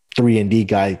wing 3-and-D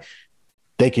guy,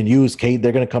 they can use. They're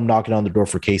going to come knocking on the door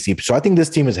for KCP. So I think this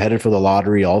team is headed for the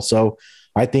lottery also.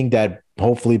 I think that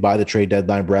hopefully by the trade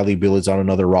deadline, Bradley Beal is on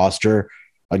another roster.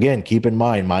 Again, keep in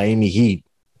mind, Miami Heat,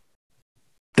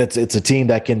 it's a team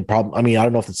that can probably, I mean, I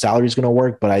don't know if the salary is going to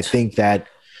work, but I think that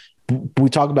we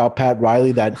talk about Pat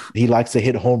Riley, that he likes to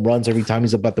hit home runs every time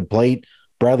he's up at the plate.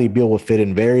 Bradley Beal will fit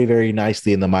in very, very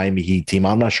nicely in the Miami Heat team.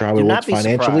 I'm not sure how it works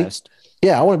financially. Surprised.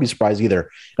 Yeah, I wouldn't be surprised either.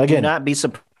 Again, do not be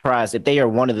surprised if they are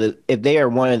one of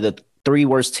the three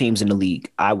worst teams in the league.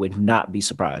 I would not be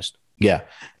surprised. Yeah.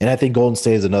 And I think Golden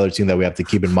State is another team that we have to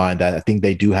keep in mind, that I think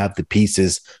they do have the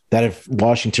pieces that if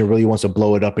Washington really wants to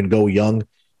blow it up and go young,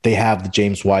 they have the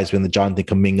James Wiseman, the Jonathan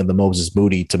Kuminga, and the Moses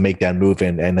Moody to make that move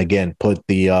and again, put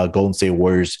the Golden State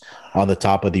Warriors on the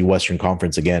top of the Western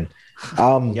Conference again.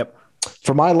 Yep.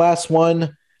 For my last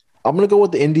one, I'm going to go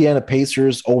with the Indiana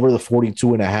Pacers over the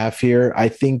 42.5 here. I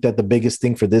think that the biggest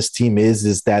thing for this team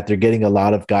is that they're getting a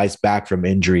lot of guys back from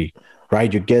injury,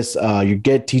 right? You get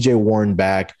TJ Warren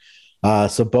back,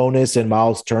 Sabonis and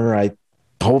Miles Turner.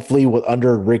 Hopefully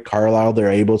under Rick Carlisle,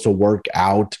 they're able to work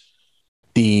out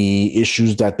the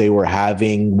issues that they were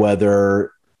having,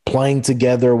 whether playing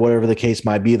together, whatever the case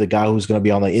might be, the guy who's going to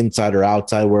be on the inside or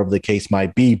outside, wherever the case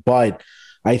might be. But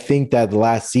I think that the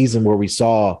last season where we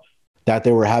saw that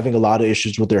they were having a lot of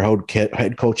issues with their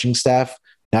head coaching staff,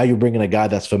 now you're bringing a guy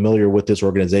that's familiar with this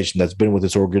organization, that's been with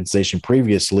this organization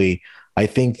previously. I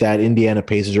think that Indiana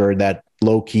Pacers are that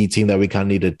low-key team that we kind of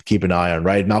need to keep an eye on,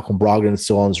 right? Malcolm Brogdon is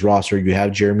still on his roster. You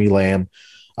have Jeremy Lamb.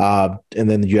 And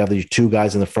then you have these two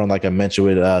guys in the front, like I mentioned,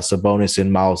 with Sabonis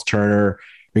and Miles Turner.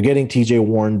 You're getting TJ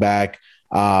Warren back.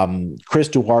 Chris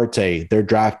Duarte, their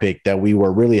draft pick that we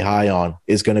were really high on,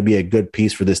 is going to be a good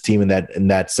piece for this team in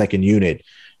that second unit.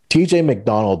 TJ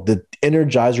McDonald, the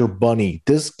Energizer Bunny,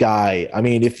 this guy, I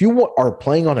mean, if you are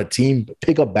playing on a team,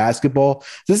 pick up basketball,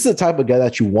 this is the type of guy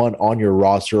that you want on your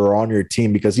roster or on your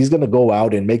team because he's going to go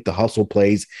out and make the hustle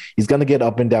plays. He's going to get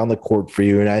up and down the court for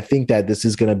you. And I think that this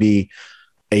is going to be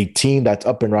a team that's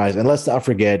up and rise. And let's not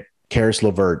forget Caris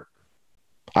LeVert.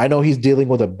 I know he's dealing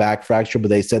with a back fracture, but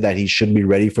they said that he shouldn't be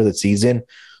ready for the season.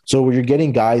 So when you're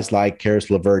getting guys like Caris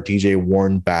LeVert, TJ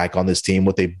Warren back on this team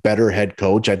with a better head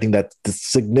coach, I think that's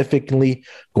significantly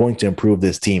going to improve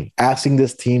this team. Asking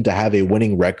this team to have a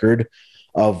winning record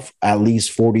of at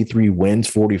least 43 wins,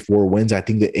 44 wins, I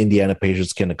think the Indiana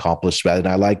Pacers can accomplish that. And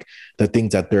I like the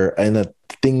things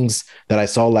that I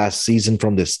saw last season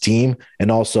from this team.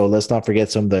 And also, let's not forget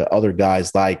some of the other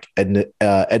guys like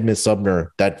Edmund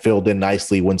Sumner that filled in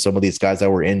nicely when some of these guys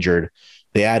that were injured.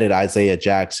 They added Isaiah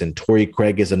Jackson. Torrey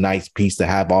Craig is a nice piece to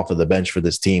have off of the bench for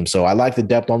this team. So I like the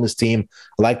depth on this team.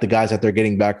 I like the guys that they're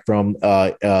getting back from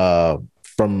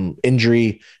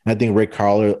injury. I think Rick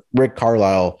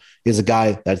Carlisle is a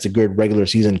guy that's a good regular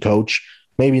season coach.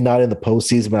 Maybe not in the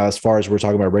postseason, but as far as we're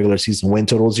talking about regular season win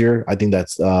totals here, I think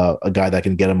that's a guy that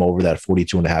can get him over that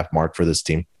 42.5 mark for this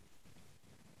team.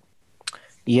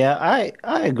 Yeah,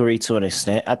 I agree to an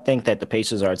extent. I think that the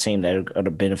Pacers are a team that are going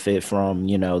to benefit from,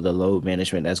 the load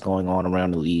management that's going on around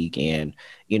the league and,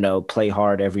 play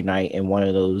hard every night in one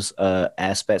of those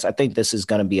aspects. I think this is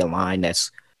going to be a line it's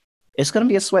going to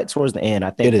be a sweat towards the end. I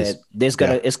think it's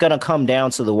going to come down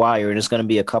to the wire, and it's going to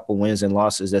be a couple wins and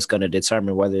losses that's going to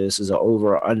determine whether this is an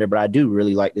over or under. But I do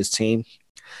really like this team.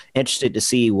 Interested to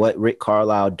see what Rick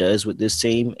Carlisle does with this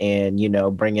team and,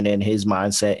 bringing in his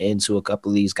mindset into a couple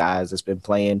of these guys that's been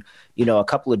playing, a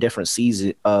couple of different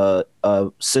systems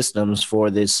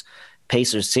for this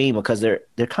Pacers team, because they're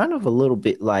kind of a little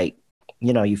bit like,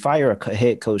 you fire a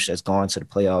head coach that's gone to the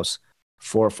playoffs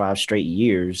 4 or 5 straight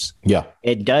years. Yeah.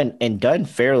 And done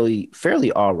fairly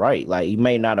all right. Like, you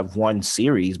may not have won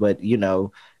series, but,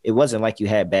 it wasn't like you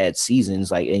had bad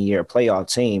seasons, like, and you're a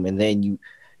playoff team. And then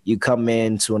you come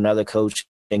in to another coach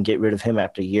and get rid of him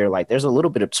after a year. Like, there's a little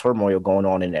bit of turmoil going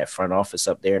on in that front office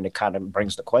up there. And it kind of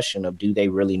brings the question of, do they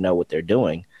really know what they're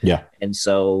doing? Yeah. And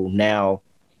so now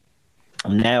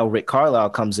Rick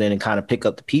Carlisle comes in and kind of pick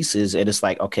up the pieces. And it's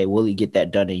like, okay, will he get that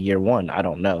done in year one? I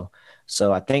don't know.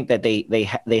 So I think that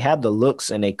they have the looks,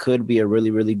 and they could be a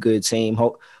really, really good team.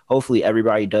 Hopefully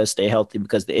everybody does stay healthy,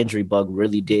 because the injury bug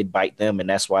really did bite them. And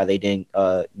that's why they didn't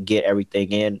get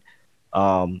everything in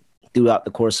throughout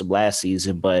the course of last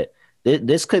season. But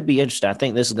this could be interesting. I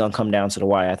think this is going to come down to the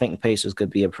wire. I think the Pacers could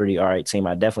be a pretty all right team.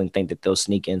 I definitely think that they'll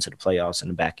sneak into the playoffs in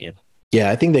the back end.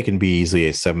 Yeah, I think they can be easily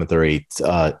a 7th or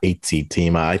 8th seed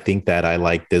team. I think that I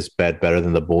like this bet better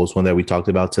than the Bulls one that we talked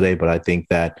about today, but I think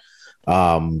that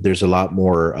there's a lot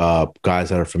more guys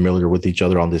that are familiar with each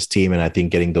other on this team, and I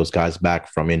think getting those guys back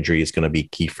from injury is going to be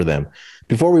key for them.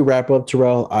 Before we wrap up,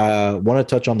 Terrell, I want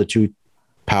to touch on the two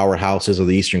powerhouses of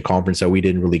the Eastern Conference that we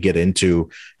didn't really get into.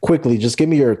 Quickly, just give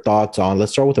me your thoughts on,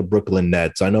 let's start with the Brooklyn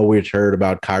Nets. I know we've heard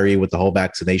about Kyrie with the whole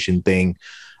vaccination thing,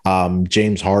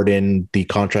 James Harden, the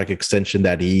contract extension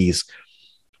that he's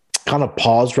kind of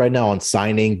paused right now on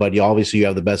signing, but you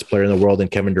have the best player in the world in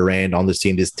Kevin Durant on this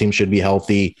team. This team should be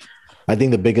healthy. I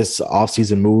think the biggest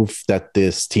offseason move that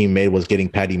this team made was getting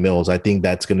Patty Mills. I think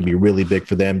that's going to be really big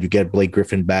for them. You get Blake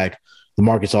Griffin back,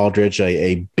 LaMarcus Aldridge,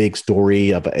 a big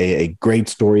story of a great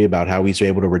story about how he's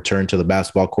able to return to the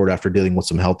basketball court after dealing with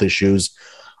some health issues.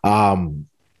 Where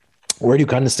do you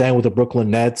kind of stand with the Brooklyn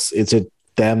Nets? Is it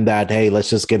them that, hey, let's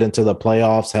just get into the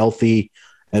playoffs healthy,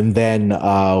 and then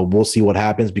we'll see what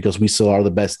happens because we still are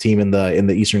the best team in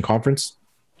the Eastern Conference?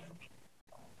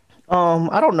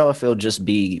 I don't know if it'll just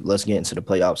be let's get into the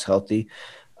playoffs healthy.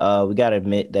 We got to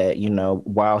admit that,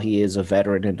 while he is a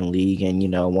veteran in the league and,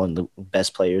 one of the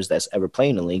best players that's ever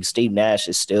played in the league, Steve Nash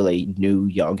is still a new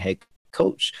young head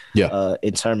coach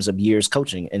in terms of years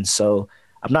coaching. And so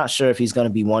I'm not sure if he's going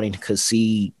to be wanting to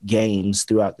concede games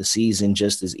throughout the season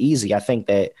just as easy. I think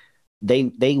that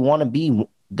they want to be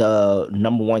the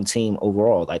number one team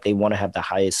overall. Like they want to have the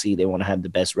highest seed, they want to have the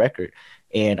best record.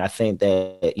 And I think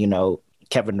that,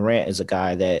 Kevin Durant is a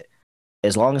guy that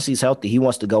as long as he's healthy, he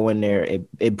wants to go in there and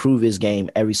improve his game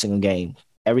every single game,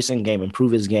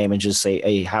 improve his game and just say,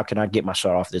 hey, how can I get my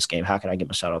shot off this game? How can I get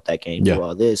my shot off that game? Yeah. Do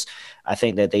all this. I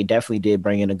think that they definitely did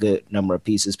bring in a good number of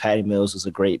pieces. Patty Mills is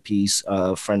a great piece,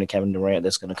 friend of Kevin Durant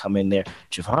that's going to come in there.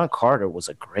 Javon Carter was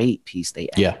a great piece they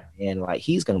added. And like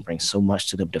he's going to bring so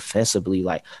much to them defensively,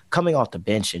 like coming off the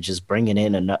bench and just bringing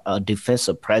in a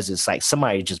defensive presence, like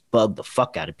somebody just bugged the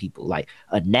fuck out of people, like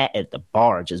a gnat at the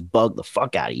bar just bugged the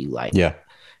fuck out of you. Like,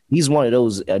 he's one of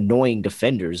those annoying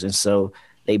defenders. And so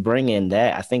they bring in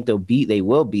that. I think they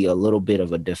will be a little bit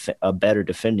of a better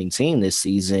defending team this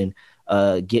season,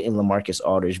 getting LaMarcus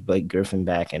Aldridge, Blake Griffin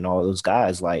back, and all those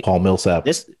guys like Paul Millsap.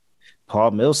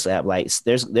 Like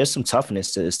there's some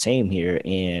toughness to this team here,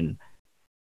 and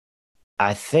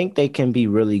I think they can be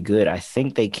really good. I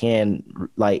think they can,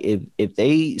 like if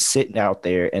they sit out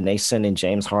there and they send in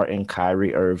James Harden,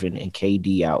 Kyrie Irving, and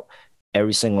KD out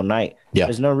every single night.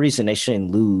 There's no reason they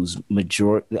shouldn't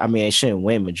they shouldn't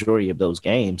win majority of those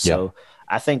games. So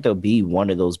I think they'll be one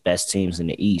of those best teams in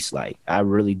the East. Like I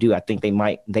really do. I think they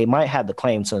might have the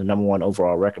claim to the number one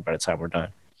overall record by the time we're done.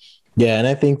 Yeah, and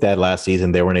I think that last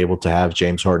season they weren't able to have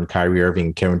James Harden, Kyrie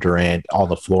Irving, Kevin Durant on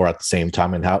the floor at the same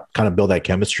time and how kind of build that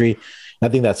chemistry. I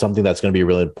think that's something that's going to be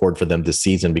really important for them this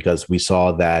season because we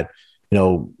saw that,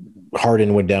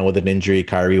 Harden went down with an injury.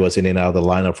 Kyrie was in and out of the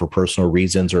lineup for personal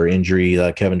reasons or injury.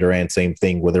 Kevin Durant, same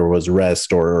thing, whether it was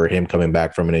rest or him coming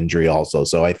back from an injury also.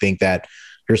 So I think that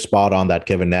you're spot on that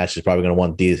Kevin Nash is probably going to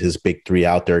want his big three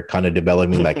out there kind of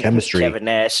developing that chemistry. Kevin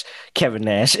Nash. Kevin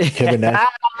Durant.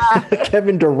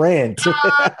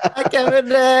 Kevin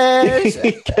Nash.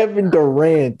 Kevin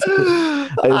Durant.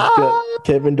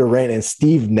 Kevin Durant and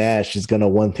Steve Nash is going to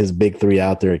want his big three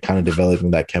out there kind of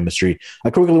developing that chemistry. I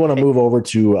quickly want to move over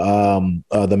to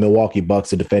the Milwaukee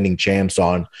Bucks, the defending champs,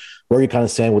 on where you kind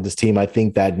of stand with this team. I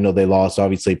think that, they lost,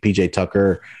 obviously, PJ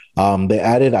Tucker. They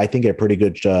added, I think, a pretty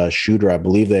good shooter. I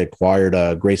believe they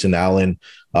acquired Grayson Allen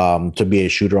to be a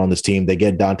shooter on this team. They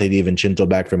get Dante DiVincenzo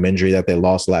back from injury that they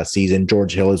lost last season.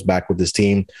 George Hill is back with this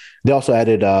team. They also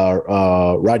added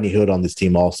Rodney Hood on this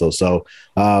team also. So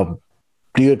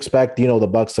do you expect, the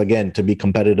Bucks, again, to be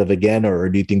competitive again, or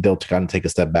do you think they'll kind of take a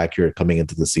step back here coming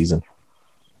into the season?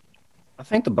 I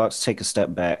think the Bucks take a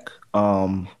step back,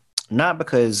 not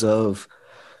because of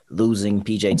losing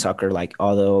PJ Tucker. Like,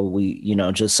 although we,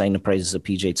 just saying the praises of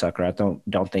PJ Tucker, I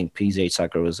don't think PJ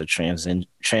Tucker was a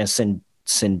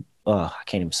I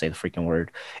can't even say the freaking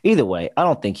word. Either way, I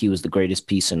don't think he was the greatest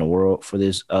piece in the world for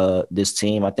this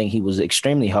team. I think he was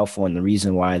extremely helpful in the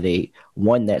reason why they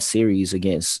won that series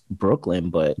against Brooklyn.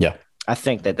 But I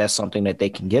think that that's something that they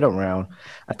can get around.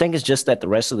 I think it's just that the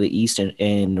rest of the East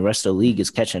and the rest of the league is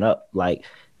catching up. Like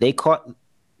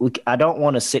I don't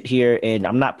want to sit here and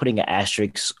I'm not putting an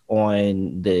asterisk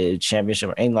on the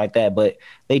championship or anything like that, but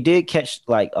they did catch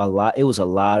a lot. It was a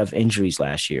lot of injuries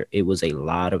last year. It was a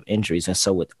lot of injuries. And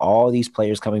so with all these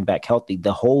players coming back healthy,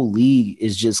 the whole league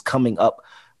is just coming up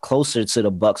closer to the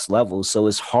Bucks level. So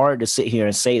it's hard to sit here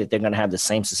and say that they're going to have the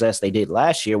same success they did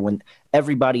last year when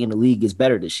everybody in the league is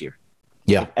better this year.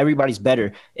 Yeah, everybody's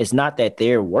better. It's not that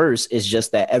they're worse. It's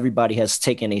just that everybody has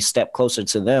taken a step closer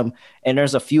to them. And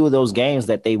there's a few of those games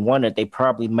that they won that they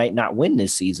probably might not win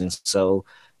this season. So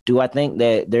do I think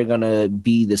that they're going to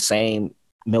be the same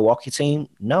Milwaukee team?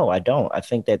 No, I don't. I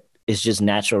think that it's just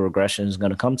natural regression is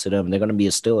going to come to them. They're going to be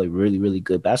still a really, really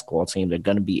good basketball team. They're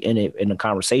going to be in the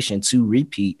conversation to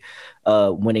repeat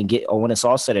when it's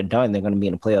all said and done. They're going to be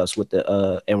in the playoffs with and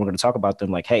we're going to talk about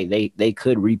them like, hey, they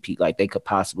could repeat, like they could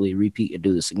possibly repeat and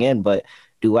do this again. But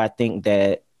do I think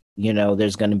that,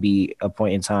 there's going to be a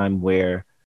point in time where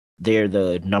they're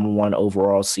the number one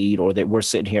overall seed or that we're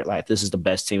sitting here like this is the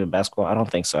best team in basketball? I don't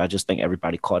think so. I just think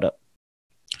everybody caught up.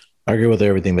 I agree with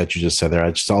everything that you just said there.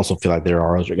 I just also feel like they're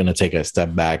going to take a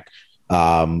step back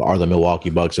are the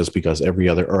Milwaukee Bucks just because a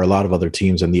lot of other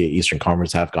teams in the Eastern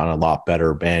Conference have gone a lot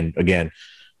better. And again,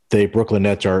 the Brooklyn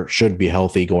Nets should be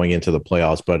healthy going into the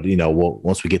playoffs. But,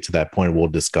 once we get to that point, we'll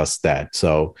discuss that.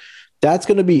 So that's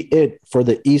going to be it for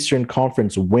the Eastern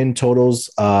Conference win totals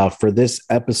for this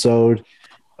episode.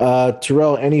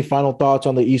 Terrell, any final thoughts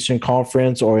on the Eastern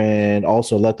Conference and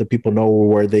also let the people know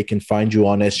where they can find you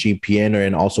on SGPN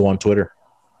and also on Twitter?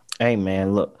 Hey,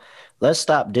 man, look, let's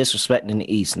stop disrespecting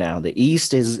the East now. The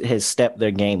East has stepped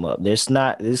their game up. This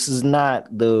is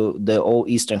not the old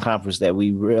Eastern Conference that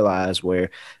we realized where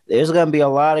there's going to be a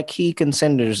lot of key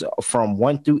contenders from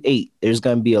 1 through 8. There's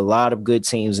going to be a lot of good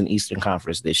teams in Eastern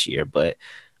Conference this year. But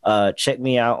check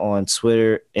me out on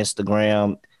Twitter,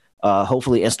 Instagram,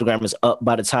 Hopefully Instagram is up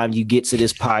by the time you get to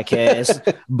this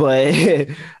podcast, but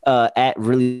at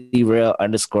really real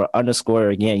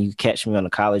 __ again, you catch me on the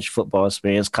college football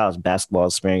experience, college basketball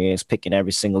experience, picking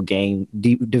every single game,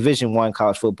 Division I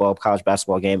college football, college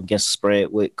basketball game against the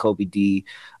spread with Kobe D,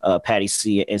 Patty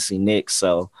C, and NC Nick.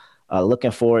 So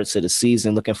looking forward to the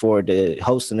season, looking forward to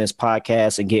hosting this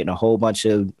podcast and getting a whole bunch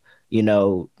of,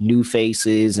 new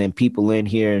faces and people in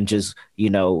here and just,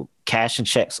 cashing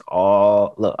checks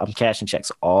I'm cashing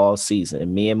checks all season,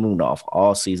 and me and Moonoff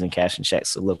all season cashing checks.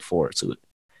 So look forward to it.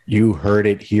 You heard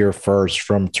it here first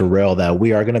from Terrell that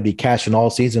we are going to be cashing all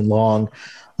season long.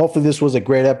 Hopefully this was a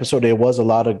great episode. It was a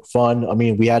lot of fun. I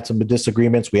mean, we had some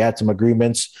disagreements. We had some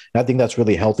agreements. I think that's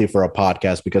really healthy for a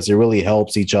podcast because it really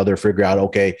helps each other figure out,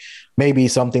 okay, maybe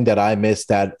something that I missed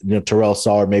that Terrell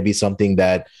saw, or maybe something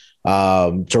that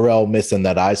Terrell missed and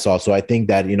that I saw. So I think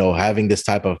that, having this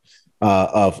type of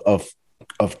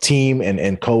team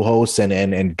and co-hosts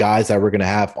and guys that we're going to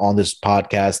have on this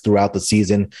podcast throughout the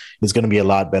season is going to be a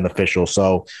lot beneficial.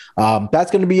 So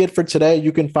that's going to be it for today.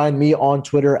 You can find me on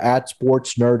Twitter at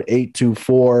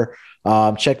SportsNerd824.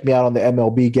 Check me out on the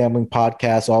MLB Gambling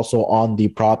Podcast, also on the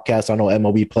Propcast. I know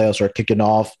MLB playoffs are kicking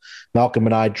off. Malcolm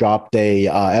and I dropped a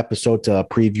episode to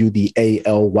preview the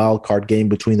AL wildcard game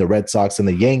between the Red Sox and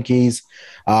the Yankees.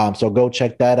 So go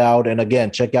check that out. And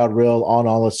again, check out Real on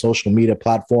all the social media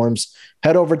platforms.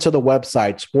 Head over to the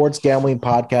website,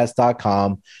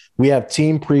 sportsgamblingpodcast.com. We have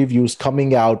team previews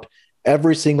coming out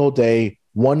every single day,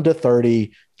 1 to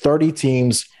 30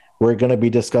 teams. We're going to be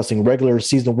discussing regular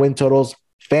season win totals,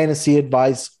 fantasy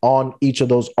advice on each of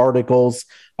those articles.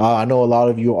 I know a lot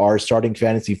of you are starting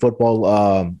fantasy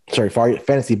basketball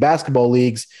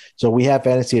leagues. So we have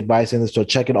fantasy advice in this. So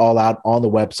check it all out on the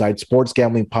website,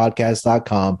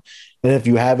 sportsgamblingpodcast.com. And if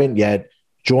you haven't yet,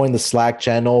 join the Slack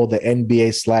channel. The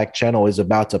NBA Slack channel is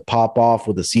about to pop off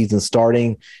with the season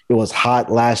starting. It was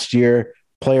hot last year.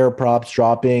 Player props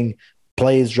dropping,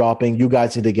 plays dropping. You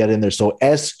guys need to get in there. So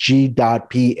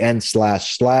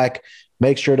sg.pn/Slack.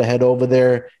 Make sure to head over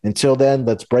there. Until then,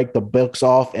 let's break the books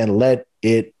off and let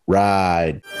it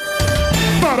ride.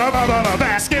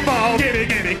 Basketball, give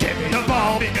me the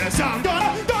ball because I'm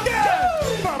gonna